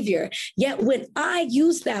behavior. Yet when I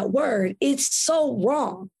use that word, it's so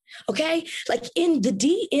wrong. Okay. Like in the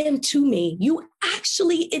DM to me, you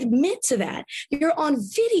actually admit to that. You're on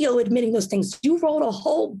video admitting those things. You wrote a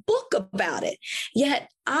whole book about it.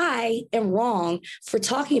 Yet I am wrong for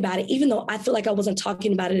talking about it, even though I feel like I wasn't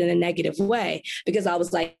talking about it in a negative way, because I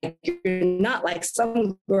was like, you're not like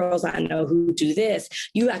some girls I know who do this.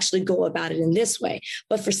 You actually go about it in this way.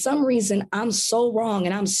 But for some reason, I'm so wrong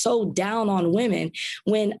and I'm so down on women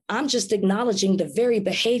when I'm just acknowledging the very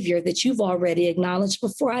behavior that you've already acknowledged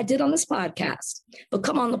before I did on this podcast. But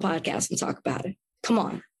come on the podcast and talk about it. Come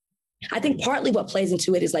on. I think partly what plays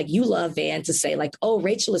into it is like you love Van to say like, oh,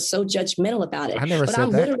 Rachel is so judgmental about it. I never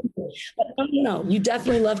said that. But no, you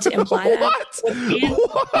definitely love to imply that. What? Van,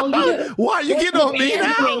 what? Oh, Why are you getting on me now?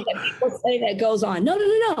 That people say that goes on.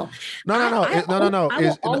 No. I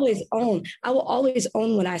will always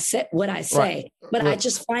own when I say what I say. Right. But I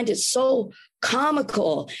just find it so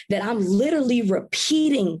comical that I'm literally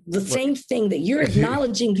repeating the same thing that you're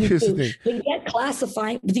acknowledging you do, but yet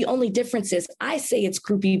classifying. The only difference is I say it's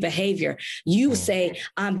groupie behavior. You say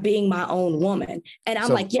I'm being my own woman. And I'm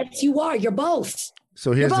like, yes, you are. You're both.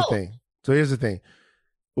 So here's the thing.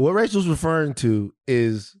 What Rachel's referring to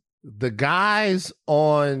is the guys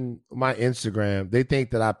on my Instagram, they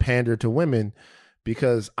think that I pander to women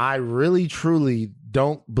because I really, truly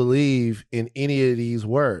don't believe in any of these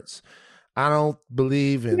words. I don't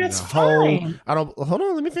believe in hoe. Hold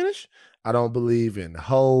on, let me finish. I don't believe in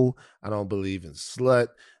hoe. I don't believe in slut.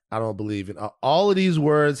 I don't believe in all of these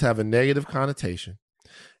words have a negative connotation.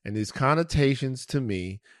 And these connotations to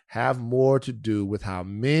me have more to do with how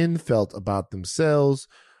men felt about themselves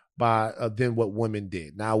than what women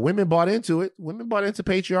did. Now, women bought into it. Women bought into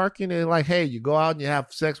patriarchy and they're like, hey, you go out and you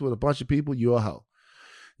have sex with a bunch of people, you're a hoe.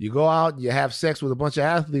 You go out and you have sex with a bunch of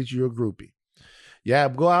athletes, you're a groupie. Yeah,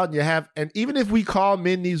 go out and and even if we call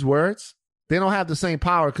men these words, they don't have the same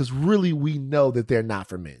power because really we know that they're not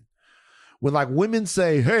for men. When like women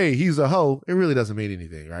say, hey, he's a hoe, it really doesn't mean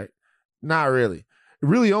anything, right? Not really. It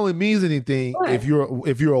really only means anything if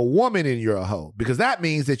you're a woman and you're a hoe, because that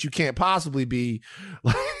means that you can't possibly be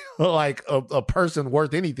like a person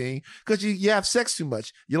worth anything because you have sex too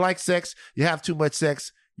much. You like sex, you have too much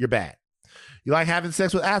sex, you're bad. You like having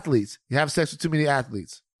sex with athletes, you have sex with too many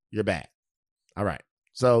athletes, you're bad. All right.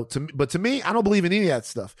 So to me, I don't believe in any of that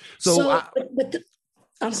stuff.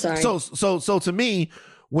 I'm sorry. So to me,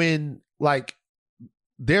 when like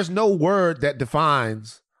there's no word that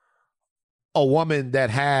defines a woman that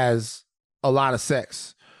has a lot of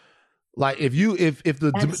sex. Like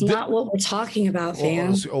that's not what we're talking about,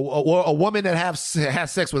 fam. Or a woman that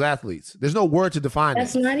has sex with athletes. There's no word to define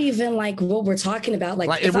that's it. Not even like what we're talking about.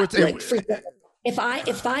 If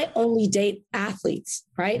I only date athletes,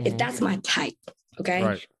 right? Mm-hmm. If that's my type, okay?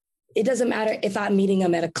 Right. It doesn't matter if I'm meeting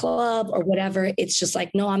them at a club or whatever. It's just like,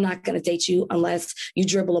 no, I'm not going to date you unless you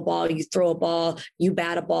dribble a ball, you throw a ball, you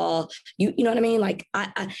bat a ball. You know what I mean? Like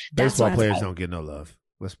baseball players don't get no love.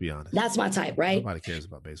 Let's be honest. That's my type, right? Nobody cares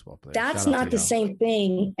about baseball players. That's not the same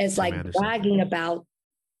thing as like bragging about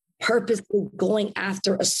purposely going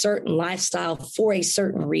after a certain lifestyle for a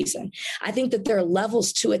certain reason. I think that there are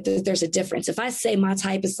levels to it, that there's a difference. If I say my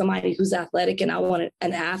type is somebody who's athletic and I want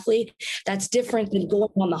an athlete, that's different than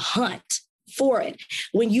going on the hunt for it.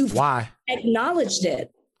 When you've acknowledged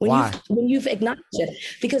it. When you've acknowledged it.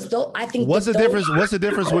 Because though I think What's the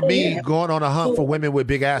difference with me going on a hunt for women with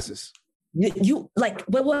big asses? You like,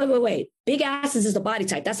 wait. Big asses is the body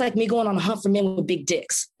type. That's like me going on a hunt for men with big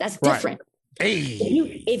dicks. That's different. Right.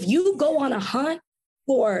 Hey. If you go on a hunt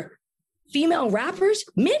for female rappers,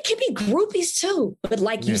 men can be groupies too. But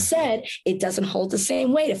like you said, it doesn't hold the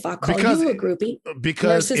same weight if I call you a groupie.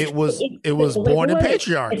 Because it was born in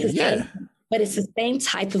patriarchy. But it's the same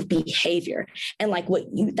type of behavior. And like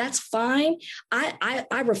that's fine.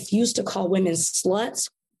 I refuse to call women sluts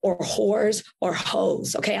or whores or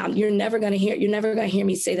hoes. Okay. You're never going to hear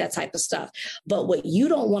me say that type of stuff. But what you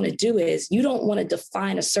don't want to do is you don't want to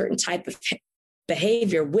define a certain type of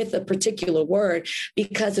behavior with a particular word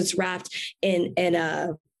because it's wrapped in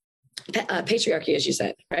patriarchy, as you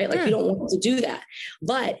said, right? Like you don't want to do that,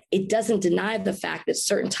 but it doesn't deny the fact that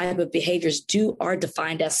certain type of behaviors are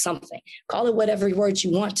defined as something. Call it whatever word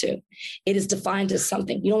you want to. It is defined as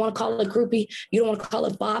something. You don't want to call it groupie. You don't want to call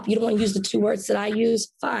it bop. You don't want to use the two words that I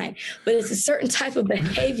use. Fine. But it's a certain type of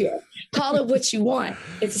behavior. Call it what you want.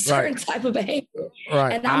 It's a certain type of behavior.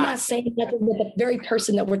 Right. And I'm not saying nothing that the very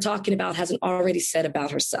person that we're talking about hasn't already said about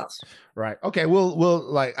herself. Right. Okay. We'll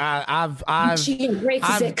like I've she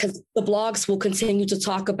embraces it because the blogs will continue to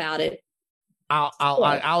talk about it.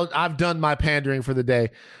 I've done my pandering for the day.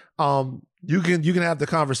 You can have the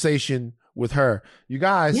conversation with her. You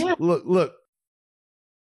guys, look.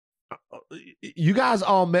 You guys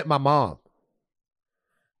all met my mom.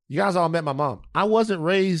 I wasn't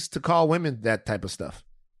raised to call women that type of stuff.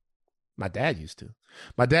 My dad used to.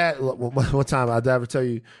 My dad, one time, did I ever tell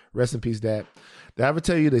you, rest in peace, Dad. Did I ever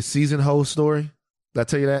tell you the season hoe story? Did I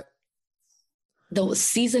tell you that? The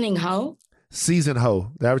seasoning hoe? Season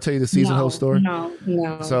hoe. Did I ever tell you the season hoe story?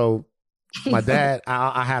 No. So my dad,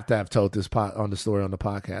 I have to have told this on the story on the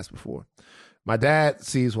podcast before. My dad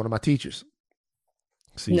sees one of my teachers.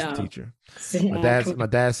 Sees the teacher. My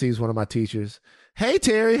dad sees one of my teachers. Hey,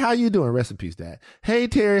 Terry, how you doing? Rest in peace, Dad. Hey,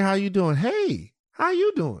 Terry, how you doing? Hey, how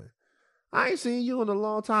you doing? I ain't seen you in a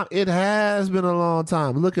long time. It has been a long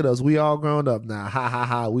time. Look at us. We all grown up now. Ha, ha,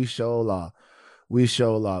 ha. We show law.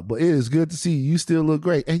 But it is good to see you. You still look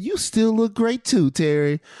great. And you still look great too,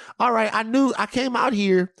 Terry. All right. I came out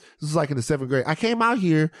here. This is like in the 7th grade. I came out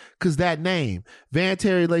here because that name, Van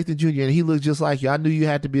Terry Lathan Jr., and he looked just like you. I knew you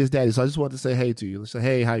had to be his daddy. So I just wanted to say hey to you. Let's say,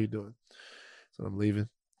 hey, how you doing? So I'm leaving.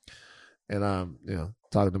 And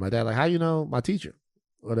talking to my dad, like, how you know my teacher?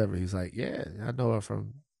 Whatever. He's like, yeah, I know her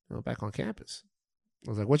from back on campus.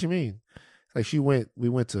 I was like, what you mean? It's like we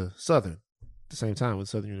went to Southern at the same time with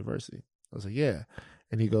Southern University. I was like, yeah.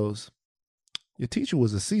 And he goes, your teacher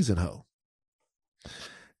was a season hoe.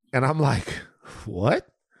 And I'm like, what?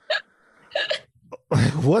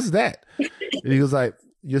 What's that? And he was like,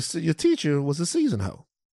 your teacher was a season hoe.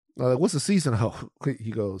 I'm like, what's a season hoe?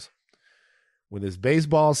 He goes, when it's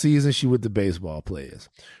baseball season, she with the baseball players.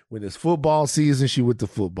 When it's football season, she with the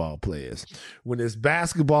football players. When it's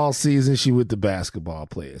basketball season, she with the basketball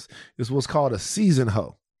players. It's what's called a season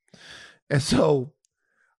hoe. And so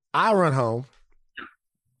I run home,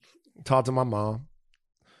 talk to my mom.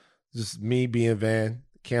 Just me being Van,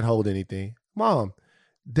 can't hold anything. Mom,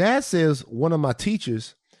 Dad says one of my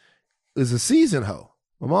teachers is a season hoe.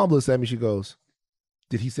 My mom looks at me, she goes,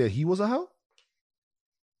 did he say he was a hoe?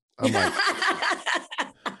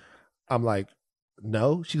 I'm like,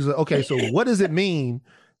 no. She's like, okay, so what does it mean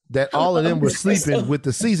that all of them were sleeping with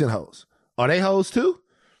the season hoes? Are they hoes too?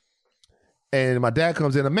 And my dad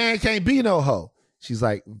comes in, a man can't be no hoe. She's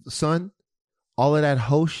like, son, all of that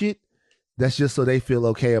hoe shit, that's just so they feel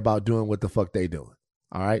okay about doing what the fuck they doing.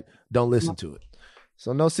 All right? Don't listen to it.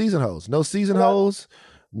 So no season hoes. No season hoes.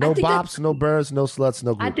 No bops, no birds, no sluts,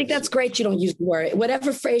 no groupies. I think that's great you don't use the word.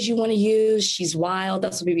 Whatever phrase you want to use, she's wild.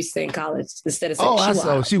 That's what we say in college instead of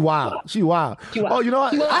saying she wild. She wild. Oh, you know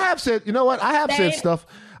what? I have said stuff.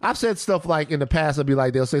 I've said stuff like in the past, I'll be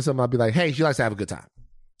like, they'll say something, I'll be like, hey, she likes to have a good time.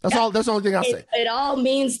 That's all. That's the only thing I'll say. It all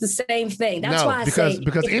means the same thing. That's why I say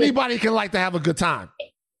because anybody can like to have a good time.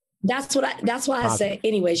 That's why I say,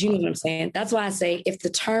 anyways, you know what I'm saying? That's why I say, if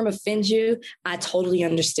the term offends you, I totally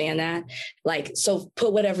understand that. Like, so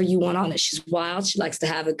put whatever you want on it. She's wild. She likes to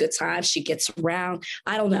have a good time. She gets around.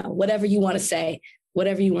 I don't know, whatever you want to say.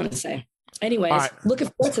 Anyways, looking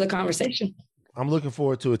forward to the conversation. I'm looking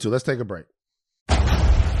forward to it too. Let's take a break.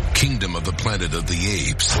 Kingdom of the Planet of the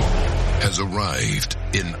Apes has arrived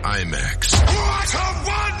in IMAX. What a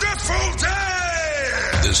wonderful day!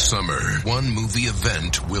 This summer, one movie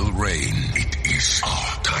event will reign. It is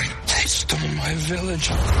our time. They stole my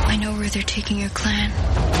village. I know where they're taking your clan.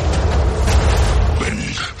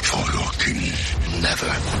 Bend for your king.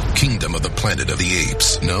 Never. Kingdom of the Planet of the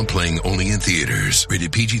Apes, now playing only in theaters.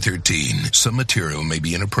 Rated PG-13. Some material may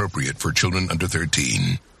be inappropriate for children under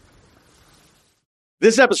 13.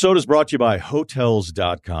 This episode is brought to you by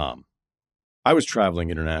Hotels.com. I was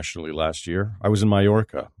traveling internationally last year. I was in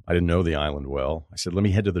Mallorca. I didn't know the island well. I said, let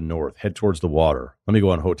me head to the north, head towards the water. Let me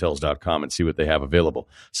go on Hotels.com and see what they have available.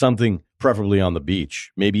 Something preferably on the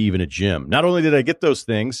beach, maybe even a gym. Not only did I get those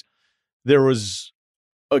things, there was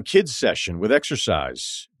a kids session with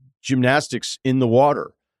exercise, gymnastics in the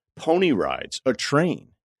water, pony rides, a train.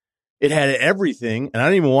 It had everything, and I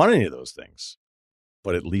didn't even want any of those things.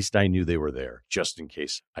 But at least I knew they were there, just in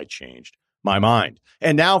case I changed my mind.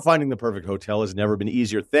 And now finding the perfect hotel has never been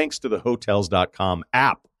easier thanks to the Hotels.com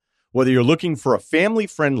app. Whether you're looking for a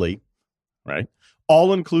family-friendly, right,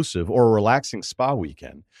 all-inclusive or a relaxing spa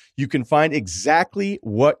weekend, you can find exactly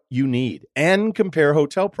what you need and compare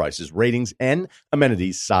hotel prices, ratings, and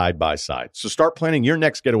amenities side by side. So start planning your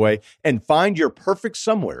next getaway and find your perfect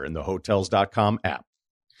somewhere in the Hotels.com app.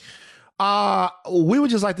 We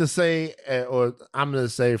would just like to say, or I'm going to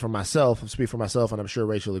say for myself, speak for myself, and I'm sure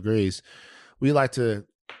Rachel agrees. We like to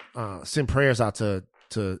send prayers out to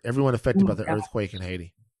everyone affected by the earthquake in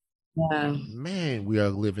Haiti. Yeah. Man, we are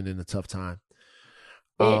living in a tough time.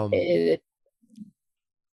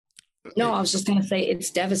 No, I was just going to say it's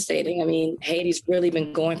devastating. I mean, Haiti's really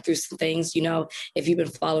been going through some things. You know, if you've been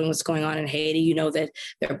following what's going on in Haiti, you know that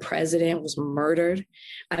their president was murdered.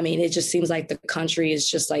 I mean, it just seems like the country is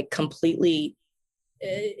just like completely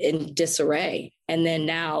in disarray. And then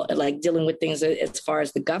now, like, dealing with things as far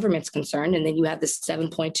as the government's concerned. And then you have this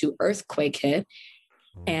 7.2 earthquake hit.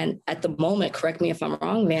 And at the moment, correct me if I'm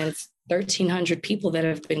wrong, man, it's 1,300 people that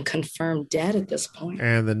have been confirmed dead at this point.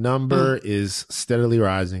 And the number is steadily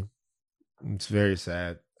rising. It's very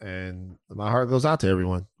sad. And my heart goes out to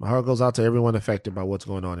everyone. My heart goes out to everyone affected by what's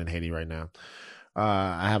going on in Haiti right now.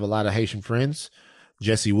 I have a lot of Haitian friends,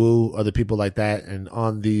 Jesse Wu, other people like that. And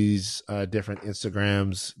on these different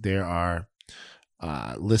Instagrams, there are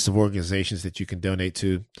lists of organizations that you can donate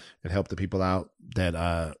to and help the people out that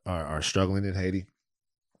are struggling in Haiti.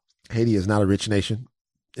 Haiti is not a rich nation.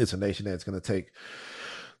 It's a nation that's going to take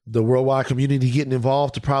the worldwide community getting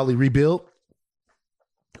involved to probably rebuild.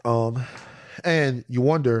 And you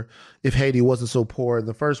wonder if Haiti wasn't so poor in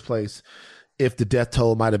the first place, if the death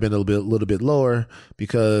toll might have been a little bit lower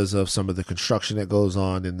because of some of the construction that goes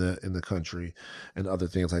on in the country and other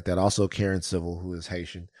things like that. Also, Karen Civil, who is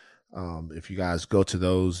Haitian. If you guys go to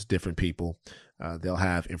those different people, they'll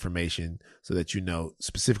have information so that you know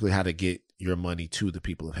specifically how to get your money to the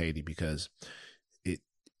people of Haiti, because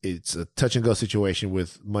it's a touch and go situation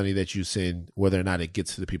with money that you send, whether or not it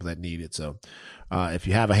gets to the people that need it. So if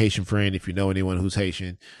you have a Haitian friend, if you know anyone who's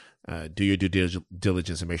Haitian, do your due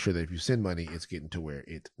diligence and make sure that if you send money, it's getting to where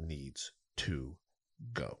it needs to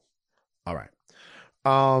go. All right.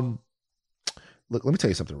 Look, let me tell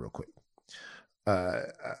you something real quick.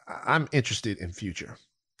 I'm interested in Future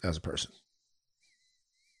as a person.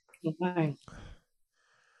 Okay.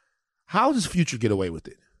 How does Future get away with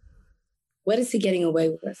it? What is he getting away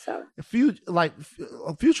with?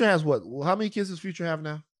 Future has what? How many kids does Future have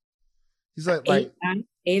now? He's like 8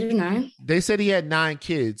 or 9. They said he had 9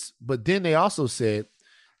 kids, but then they also said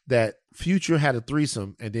that Future had a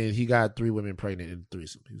threesome, and then he got 3 women pregnant in the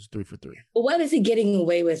threesome. He was 3 for 3. Well, what is he getting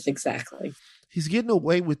away with exactly? He's getting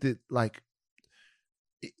away with it like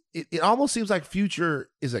it almost seems like Future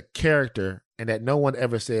is a character, and that no one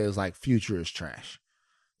ever says like Future is trash.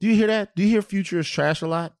 Do you hear that? Do you hear Future is trash a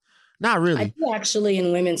lot? Not really. I do actually,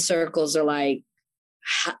 in women's circles, are like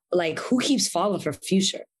who keeps falling for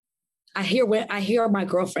Future? I hear my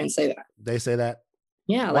girlfriends say that. They say that.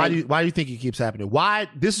 Yeah. Why do you think it keeps happening? Why?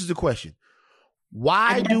 This is the question.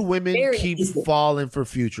 Why do women keep falling for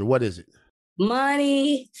Future? What is it?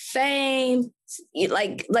 Money, fame,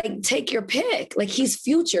 like take your pick. Like, he's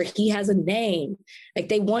Future. He has a name. Like,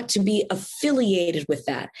 they want to be affiliated with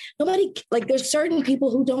that. Nobody, like, there's certain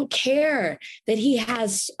people who don't care that he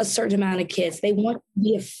has a certain amount of kids. They want to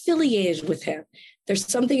be affiliated with him. There's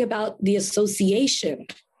something about the association.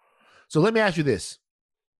 So let me ask you this.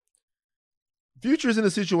 Future's in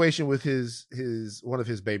a situation with his one of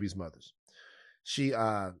his baby's mothers. She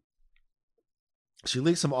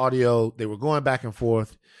leaked some audio. They were going back and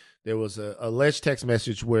forth. There was a alleged text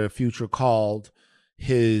message where Future called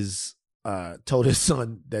told his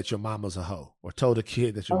son that your mama's a hoe, or told a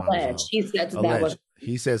kid that your mama's a hoe.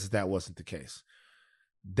 He says that wasn't the case.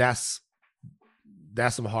 That's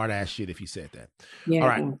some hard ass shit if he said that. Yeah. All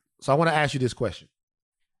right. So I want to ask you this question.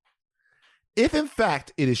 If in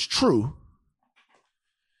fact it is true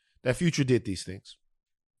that Future did these things,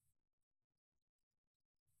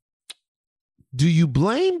 do you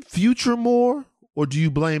blame Future more, or do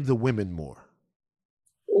you blame the women more?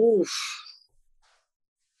 Oof.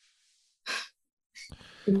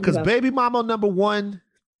 Because baby mama number 1,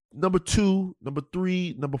 number 2, number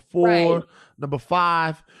 3, number 4, right, number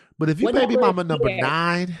 5. But if you baby mama number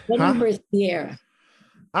 9, what number is Sierra?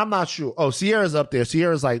 I'm not sure. Oh, Sierra's up there.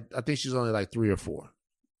 Sierra's I think she's only like 3 or 4.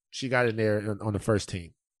 She got in there on the first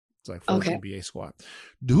team. It's like first NBA squad.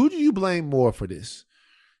 Who do you blame more for this?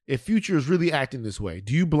 If Future is really acting this way,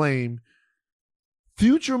 do you blame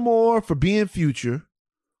Future more for being Future,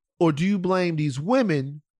 or do you blame these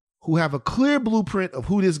women who have a clear blueprint of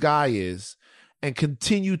who this guy is and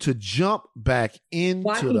continue to jump back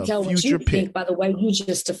into the Future pit? Think, by the way, you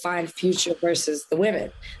just defined Future versus the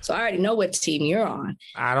women, so I already know what team you're on.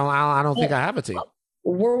 I don't think I have a team.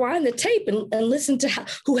 Rewind the tape and listen to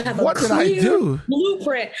who have a clear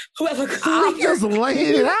blueprint. Who have a clear I'm just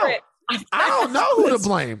laying it out. I don't know who to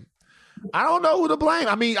blame.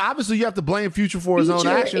 I mean, obviously you have to blame Future for his own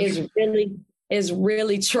actions. Is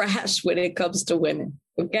really trash when it comes to women.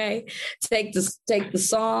 Okay, take the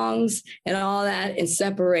songs and all that and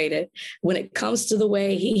separate it. When it comes to the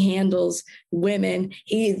way he handles women,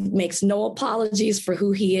 he makes no apologies for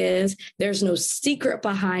who he is. There's no secret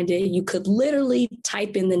behind it. You could literally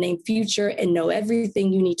type in the name Future and know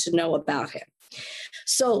everything you need to know about him.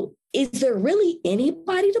 So is there really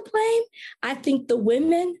anybody to blame? I think the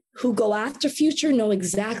women who go after Future know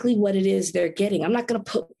exactly what it is they're getting. I'm not going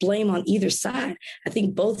to put blame on either side. I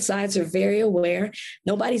think both sides are very aware.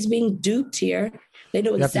 Nobody's being duped here. They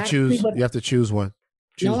know exactly what. You have to choose one.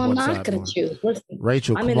 No, I'm not going to choose. Listen,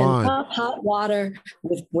 Rachel, I'm in hot water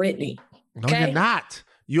with Brittany. Okay? No, you're not.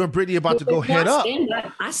 You and Brittany about to go head up.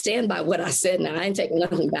 I stand by what I said now. I ain't taking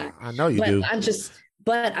nothing back. I know you do. I'm just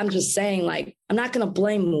saying, like, I'm not going to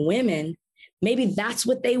blame women. Maybe that's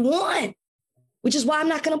what they want, which is why I'm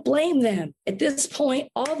not going to blame them. At this point,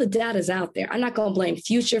 all the data is out there. I'm not going to blame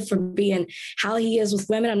Future for being how he is with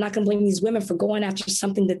women. I'm not going to blame these women for going after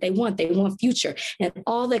something that they want. They want Future and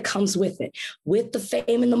all that comes with it. With the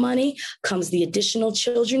fame and the money comes the additional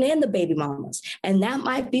children and the baby mamas. And that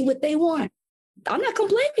might be what they want. I'm not going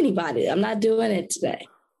to blame anybody. I'm not doing it today.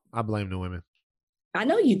 I blame the women. I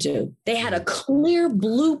know you do. They had a clear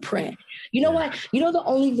blueprint. You know what? You know the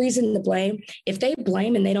only reason to blame? If they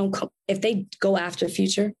blame and if they go after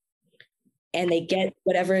Future and they get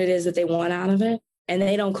whatever it is that they want out of it and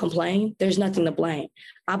they don't complain, there's nothing to blame.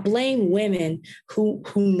 I blame women who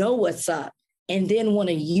know what's up and then want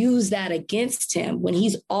to use that against him when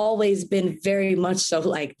he's always been very much so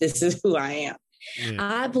like, this is who I am.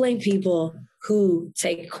 Yeah. I blame people who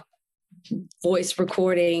take voice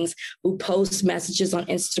recordings, who post messages on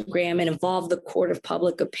Instagram and involve the court of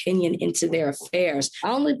public opinion into their affairs.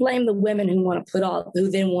 I only blame the women who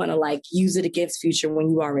then want to like use it against Future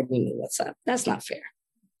when you already knew what's up. That's not fair.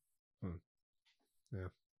 Yeah.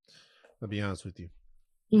 I'll be honest with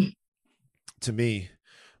you. To me,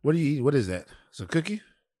 what do you eat? What is that? It's a cookie?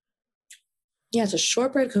 Yeah, it's a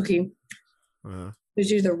shortbread cookie.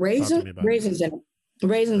 There's either raisins in it.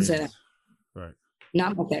 Raisins in it. Right.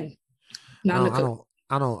 Not my thing.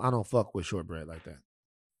 I don't fuck with shortbread like that.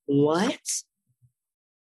 What?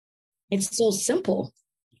 It's so simple.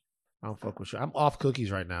 I don't fuck with shortbread. I'm off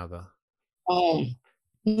cookies right now, though. Okay.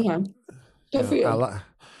 Good for you.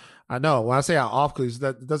 I know. When I say I'm off cookies,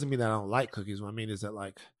 that doesn't mean that I don't like cookies. What I mean is that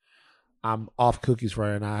like I'm off cookies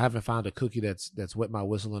right now. I haven't found a cookie that's wet my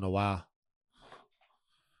whistle in a while.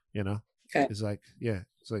 You know? Okay. It's like, yeah.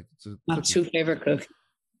 It's my two favorite cookies.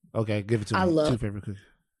 Okay, give it to me. Two favorite cookies.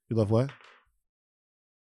 You love what?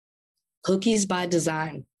 Cookies by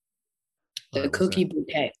Design. The cookie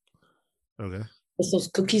bouquet. Okay. It's those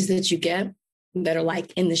cookies that you get that are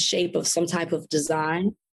like in the shape of some type of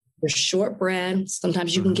design. They're shortbread.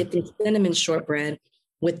 Sometimes you can get the cinnamon shortbread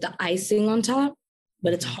with the icing on top,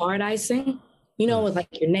 but it's hard icing. You know, with like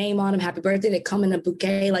your name on them, happy birthday. They come in a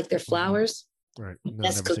bouquet like they're flowers. Right.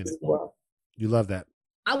 Best cookies in the world. You love that.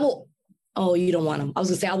 I will. Oh, you don't want them. I was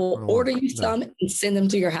going to say, I will order you some and send them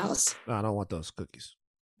to your house. No, I don't want those cookies.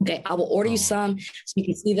 Okay, I will order you some so you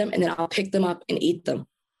can see them, and then I'll pick them up and eat them.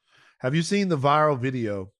 Have you seen the viral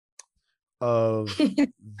video of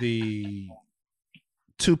the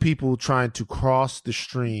two people trying to cross the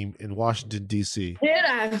stream in Washington, D.C.? Did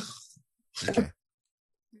I? Okay.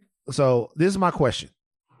 So this is my question.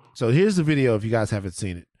 So here's the video if you guys haven't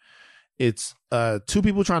seen it. It's two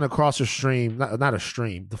people trying to cross a stream, not a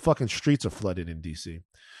stream. The fucking streets are flooded in D.C.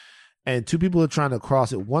 And two people are trying to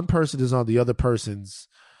cross it. One person is on the other person's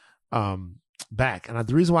back. And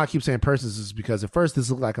the reason why I keep saying persons is because at first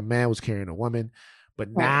this looked like a man was carrying a woman,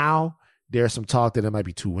 but now there's some talk that it might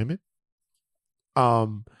be two women.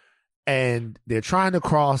 And they're trying to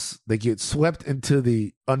cross. They get swept into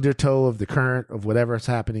the undertow of the current of whatever's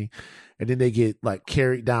happening. And then they get like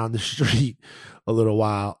carried down the street a little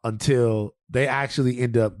while until they actually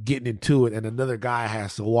end up getting into it. And another guy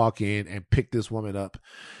has to walk in and pick this woman up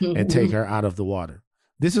and take her out of the water.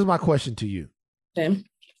 This is my question to you. Okay.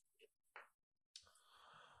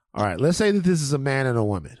 All right. Let's say that this is a man and a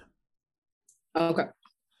woman. Okay.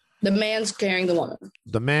 The man's carrying the woman.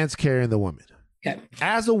 The man's carrying the woman. Okay.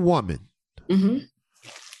 As a woman,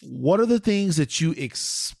 what are the things that you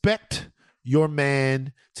expect your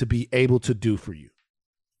man to be able to do for you?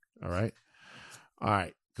 All right.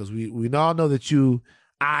 Because we all know that you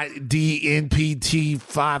IDNPT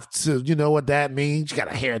 5, you know what that means? You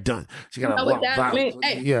got a hair done. You got what that means?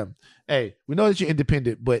 Hey. Yeah. Hey, we know that you're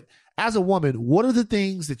independent, but as a woman, what are the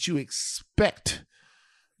things that you expect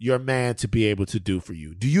your man to be able to do for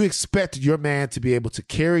you? Do you expect your man to be able to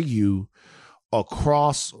carry you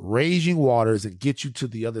across raging waters and get you to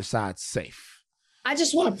the other side safe? I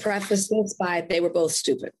just want to preface this by they were both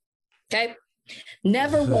stupid. Okay.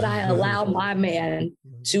 Never would I allow my man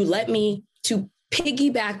to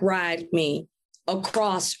piggyback ride me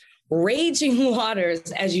across raging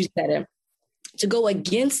waters, as you said it, to go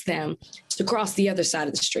against them to cross the other side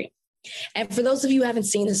of the street. And for those of you who haven't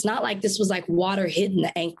seen, it's not like this was like water hitting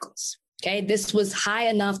the ankles. Okay. This was high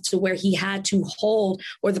enough to where he had to hold,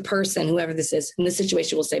 or the person, whoever this is, in this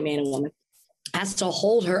situation, we'll say man and woman, has to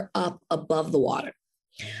hold her up above the water.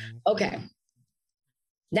 Okay.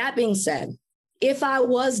 That being said, if I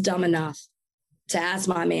was dumb enough to ask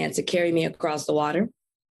my man to carry me across the water,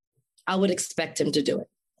 I would expect him to do it.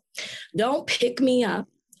 Don't pick me up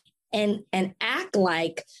and act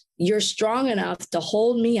like you're strong enough to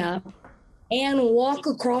hold me up and walk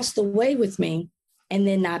across the way with me and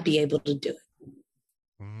then not be able to do it.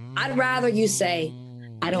 I'd rather you say,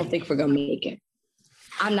 I don't think we're going to make it.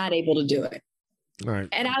 I'm not able to do it. All right.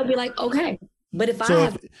 And I would be like, okay. But if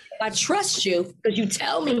I trust you because you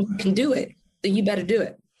tell me you can do it, then you better do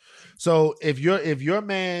it. So if your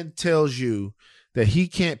man tells you that he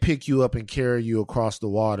can't pick you up and carry you across the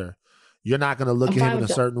water, you're not going to look at him in a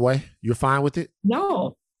certain way? You're fine with it?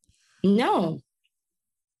 No, I'm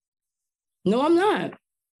not.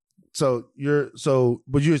 But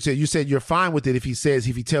you said you're fine with it if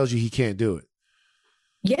he tells you he can't do it.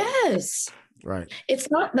 Yes. Right. It's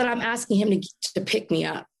not that I'm asking him to pick me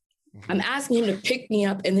up. I'm asking him to pick me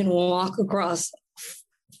up and then walk across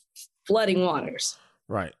flooding waters.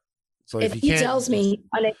 Right. So if he tells me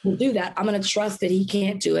I'm unable to do that, I'm going to trust that he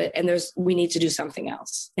can't do it, and we need to do something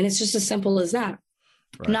else. And it's just as simple as that.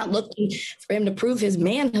 Right. I'm not looking for him to prove his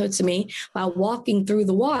manhood to me by walking through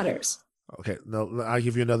the waters. Okay. No, I'll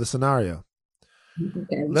give you another scenario.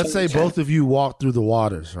 Okay, let's say both of you walk through the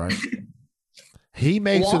waters, right? He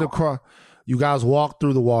makes it across. You guys walk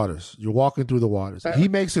through the waters. You're walking through the waters. He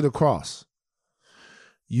makes it across.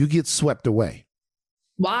 You get swept away.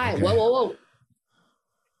 Why? Okay. Whoa.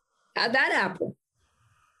 How'd that happen?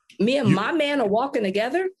 Me and my man are walking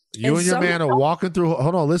together? You and your man are walking through.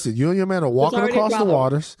 Hold on, listen. You and your man are walking across the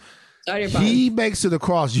waters. He makes it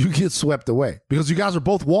across. You get swept away because you guys are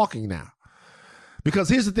both walking now. Because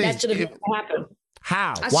here's the thing. That should have happened.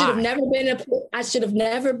 How? I should have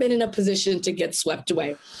never been in a position to get swept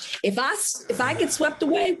away. If I get swept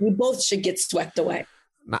away, we both should get swept away.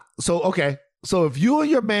 So if you and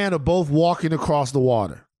your man are both walking across the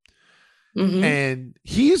water, and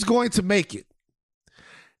he's going to make it,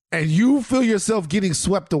 and you feel yourself getting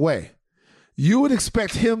swept away, you would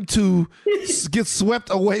expect him to get swept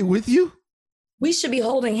away with you? We should be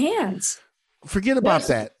holding hands. Forget about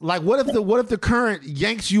that. Like, what if the current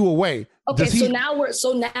yanks you away? Okay, so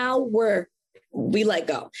now we let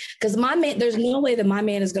go, because my man. There's no way that my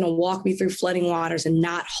man is going to walk me through flooding waters and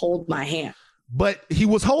not hold my hand. But he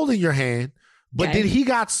was holding your hand. But then you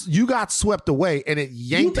got swept away, and it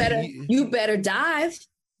yanked. You better dive.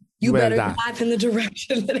 You better dive in the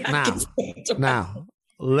direction that I get swept away. Now,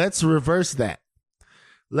 let's reverse that.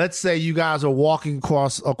 Let's say you guys are walking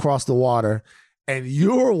across the water, and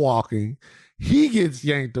you're walking. He gets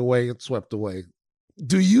yanked away and swept away.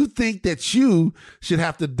 Do you think that you should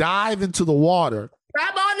have to dive into the water?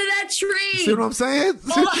 Grab onto that tree. See what I'm saying?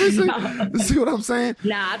 See what I'm saying?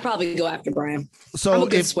 Nah, I'd probably go after Brian. So I'm a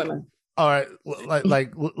good swimmer. All right,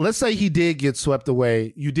 like let's say he did get swept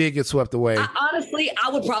away. You did get swept away. Honestly,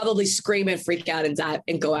 I would probably scream and freak out and dive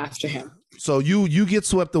and go after him. So you get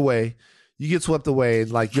swept away. You get swept away,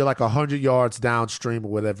 and like you're like 100 yards downstream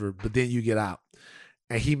or whatever. But then you get out,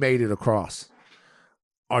 and he made it across.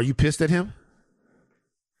 Are you pissed at him?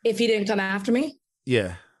 If he didn't come after me?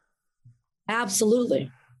 Yeah. Absolutely.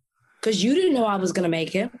 Because you didn't know I was going to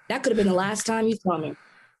make it. That could have been the last time you saw me.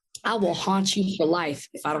 I will haunt you for life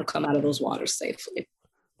if I don't come out of those waters safely.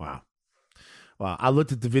 Wow. I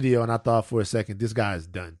looked at the video and I thought for a second, this guy is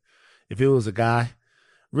done. If it was a guy,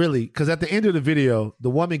 really, because at the end of the video, the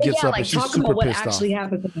woman gets up and she's super pissed off.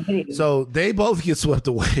 Happened in the video. So they both get swept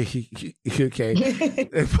away. Okay.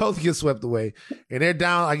 They both get swept away. And they're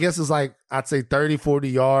down, I guess it's like, I'd say 30, 40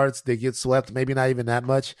 yards. They get swept, maybe not even that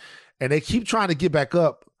much. And they keep trying to get back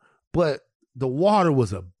up, but the water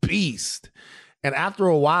was a beast. And after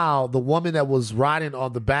a while, the woman that was riding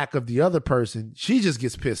on the back of the other person, she just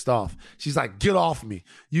gets pissed off. She's like, get off me.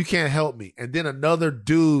 You can't help me. And then another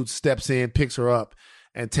dude steps in, picks her up,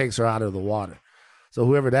 and takes her out of the water. So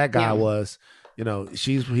whoever that guy was,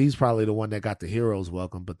 he's probably the one that got the hero's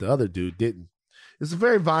welcome, but the other dude didn't. It's a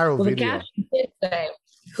very viral video. The caption did say,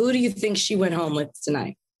 who do you think she went home with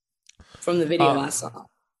tonight? From the video I saw.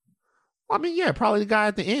 I mean, yeah, probably the guy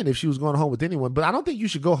at the end if she was going home with anyone. But I don't think you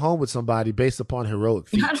should go home with somebody based upon heroic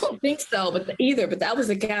feats. I don't think so, but that was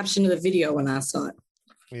the caption of the video when I saw it.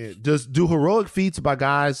 Yeah. Do heroic feats by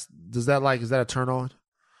guys, is that a turn on?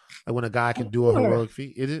 Like when a guy can do a heroic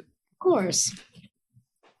feat? Is it? Of course.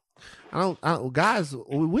 Guys,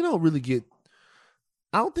 we don't really get,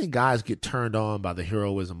 I don't think guys get turned on by the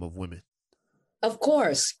heroism of women. Of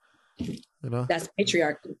course. That's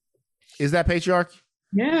patriarchy. Is that patriarchy?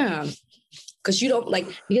 Yeah. Because you don't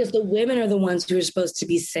because the women are the ones who are supposed to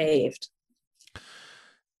be saved.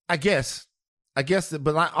 I guess,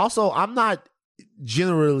 but I'm not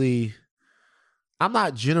generally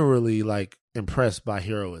like impressed by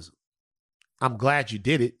heroism. I'm glad you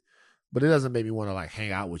did it, but it doesn't make me want to like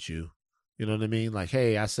hang out with you. You know what I mean? Like,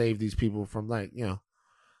 hey, I saved these people from like,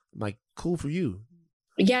 cool for you.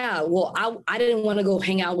 Yeah, well, I didn't want to go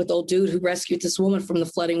hang out with the old dude who rescued this woman from the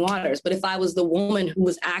flooding waters. But if I was the woman who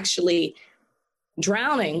was actually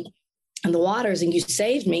drowning in the waters and you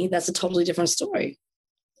saved me, that's a totally different story.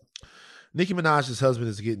 Nicki Minaj's husband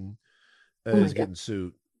is getting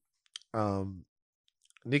sued.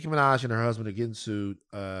 Nicki Minaj and her husband are getting sued.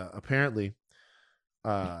 Apparently,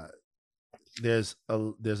 there's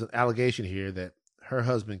an allegation here that her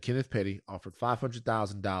husband Kenneth Petty offered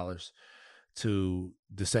 $500,000 to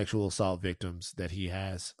the sexual assault victims that he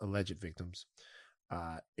has, alleged victims,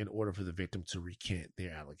 in order for the victim to recant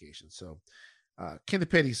their allegations. So, Kenneth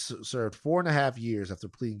Petty served 4.5 years after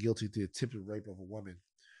pleading guilty to the attempted rape of a woman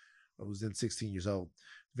who was then 16 years old.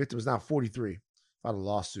 The victim is now 43. Filed a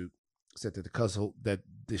lawsuit, said that that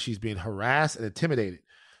she's being harassed and intimidated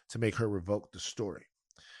to make her revoke the story.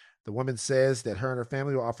 The woman says that her and her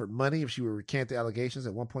family were offered money if she would recant the allegations.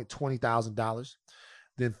 At one point, $20,000.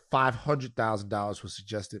 Then $500,000 was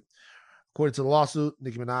suggested. According to the lawsuit,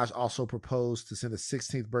 Nicki Minaj also proposed to send a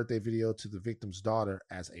 16th birthday video to the victim's daughter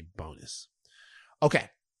as a bonus. Okay,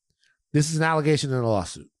 this is an allegation in a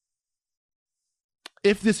lawsuit.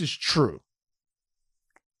 If this is true,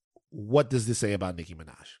 what does this say about Nicki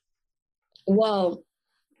Minaj? Well,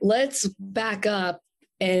 let's back up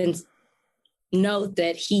and note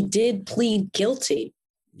that he did plead guilty.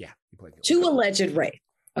 Yeah, he pleaded guilty to alleged rape.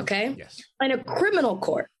 Okay. Yes. In a criminal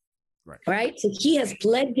court. Right. Right. So he has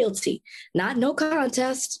pled guilty, not no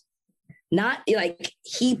contest, not like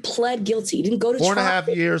he pled guilty. He didn't go to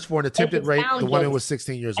 4.5 years for an attempted rape. The woman was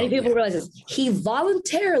 16 years old. And people realize this. He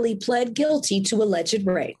voluntarily pled guilty to alleged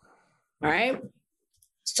rape. All right.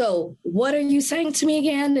 So what are you saying to me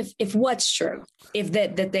again? If what's true, if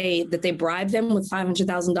that they bribed them with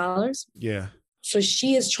 $500,000? Yeah. So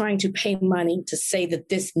she is trying to pay money to say that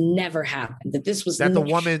this never happened. That this was the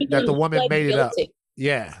woman made it up.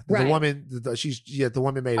 Yeah, right. The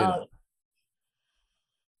woman made it up.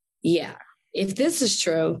 Yeah, if this is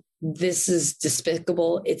true, this is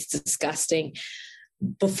despicable. It's disgusting.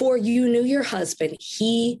 Before you knew your husband,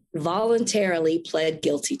 he voluntarily pled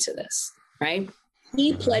guilty to this. Right?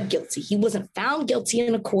 He pled guilty. He wasn't found guilty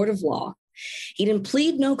in a court of law. He didn't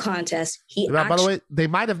plead no contest. By the way, they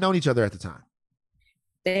might have known each other at the time.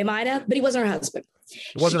 They might have, but he wasn't her husband.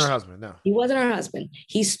 It wasn't her husband, no. He wasn't her husband.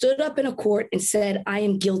 He stood up in a court and said, I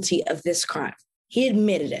am guilty of this crime. He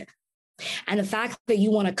admitted it. And the fact that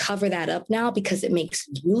you want to cover that up now because it makes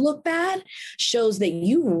you look bad shows that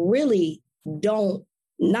you really don't,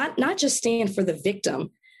 not just stand for the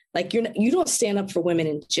victim, like you don't stand up for women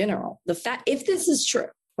in general. The fact, if this is true,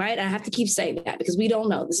 right? I have to keep saying that because we don't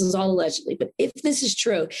know. This is all allegedly. But if this is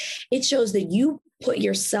true, it shows that you put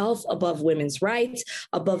yourself above women's rights,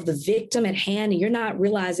 above the victim at hand, and you're not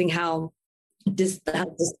realizing how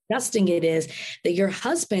disgusting it is that your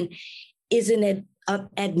husband isn't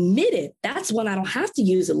admitted. That's when I don't have to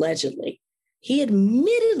use allegedly. He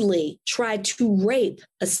admittedly tried to rape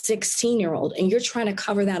a 16-year-old, and you're trying to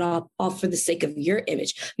cover that off for the sake of your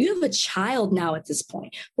image. You have a child now at this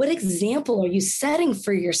point. What example are you setting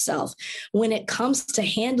for yourself when it comes to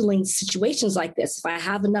handling situations like this? If I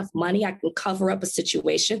have enough money, I can cover up a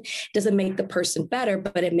situation. It doesn't make the person better,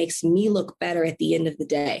 but it makes me look better at the end of the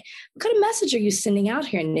day. What kind of message are you sending out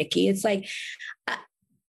here, Nicki? It's like,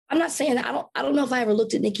 I'm not saying that I don't know if I ever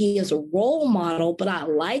looked at Nicki as a role model, but I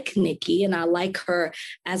like Nicki and I like her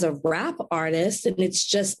as a rap artist. And it's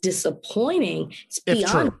just disappointing. It's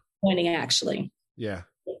beyond disappointing, actually. Yeah.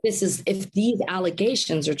 If these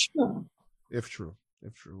allegations are true. If true.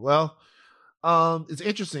 Well, it's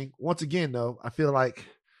interesting. Once again, though, I feel like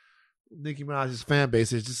Nicki Minaj's fan base,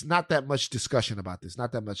 there's just not that much discussion about this,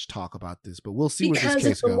 not that much talk about this, but we'll see where this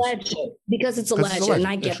case goes. Because it's alleged, and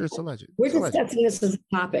I get it's alleged. We're discussing this as a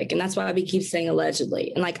topic, and that's why we keep saying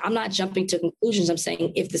allegedly. And like, I'm not jumping to conclusions. I'm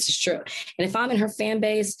saying if this is true. And if I'm in her fan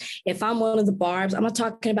base, if I'm one of the Barbs, I'm not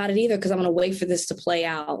talking about it either because I'm going to wait for this to play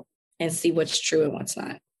out and see what's true and what's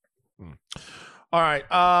not. All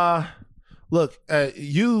right. Look,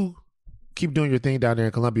 you keep doing your thing down there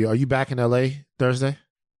in Columbia. Are you back in LA Thursday?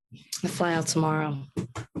 I fly out tomorrow.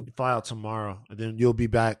 You fly out tomorrow, and then you'll be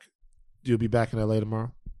back. You'll be back in LA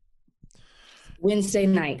tomorrow. Wednesday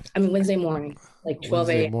morning, like 12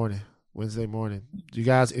 a.m. Wednesday morning. You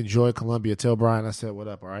guys enjoy Columbia. Tell Brian I said what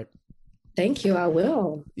up. All right. Thank you. I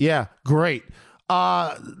will. Yeah, great.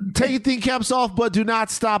 Take your thinking caps off, but do not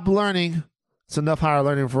stop learning. It's enough higher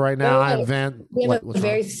learning for right now. I am Van. We have a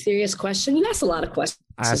very serious question. You asked a lot of questions.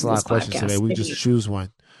 I asked a lot of questions today. We just choose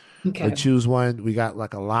one. Okay. We choose one. We got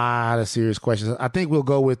like a lot of serious questions. I think we'll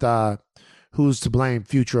go with who's to blame,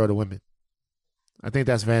 Future or the women? I think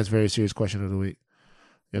that's Van's very serious question of the week.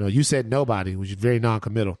 You know, you said nobody, which is very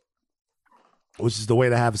non-committal, which is the way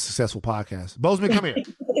to have a successful podcast. Bozeman, come here.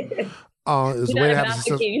 It's the way to have a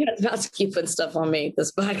successful. You're not about to keep putting stuff on me,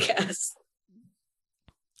 this podcast.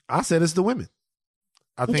 I said it's the women.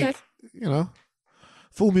 I think, you know,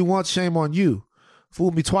 fool me once, shame on you.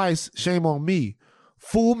 Fool me twice, shame on me.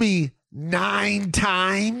 Fool me 9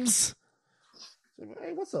 times.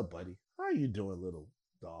 Hey, what's up, buddy? How you doing, little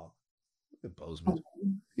dog? Look at Bozeman.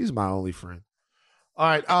 He's my only friend. All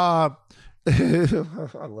right. I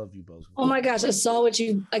love you, Bozeman. Oh my gosh, I saw what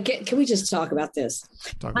you again. Can we just talk about this?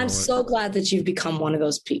 I'm so glad that you've become one of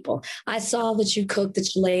those people. I saw that you cooked the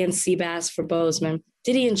Chilean sea bass for Bozeman.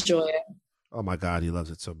 Did he enjoy it? Oh my God, he loves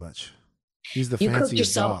it so much. He's the you fanciest cooked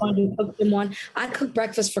yourself dog. one. You cooked him one. I cooked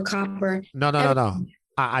breakfast for Copper. No.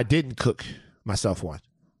 I didn't cook myself one.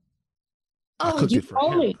 I Oh, cooked you it for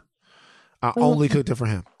only. him. I only cooked it for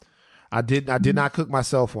him. I did not cook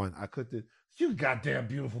myself one. I cooked it. You goddamn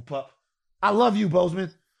beautiful pup. I love you,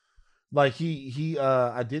 Bozeman. Like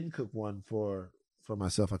I didn't cook one for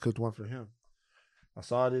myself. I cooked one for him. I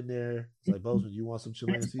saw it in there. It's like, Bozeman, you want some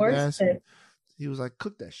Chilean sea bass? He was like,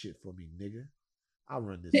 cook that shit for me, nigga. I'll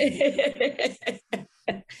run this.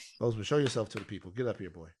 Bozeman, show yourself to the people. Get up here,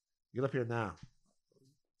 boy. Get up here now.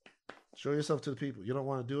 Show yourself to the people. You don't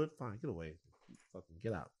want to do it? Fine, get away. Fucking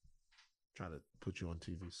get out. Try to put you on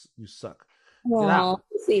TV. You suck. Oh,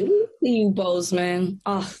 we see you, Bozeman.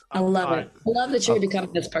 Oh, I love it. I love that you're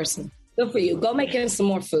becoming this person. Good for you. Go make him some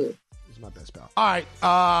more food. He's my best pal. All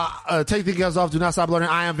right. Take the guys off. Do not stop learning.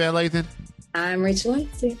 I am Van Lathan. I'm Rachel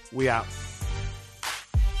Lindsay. We out.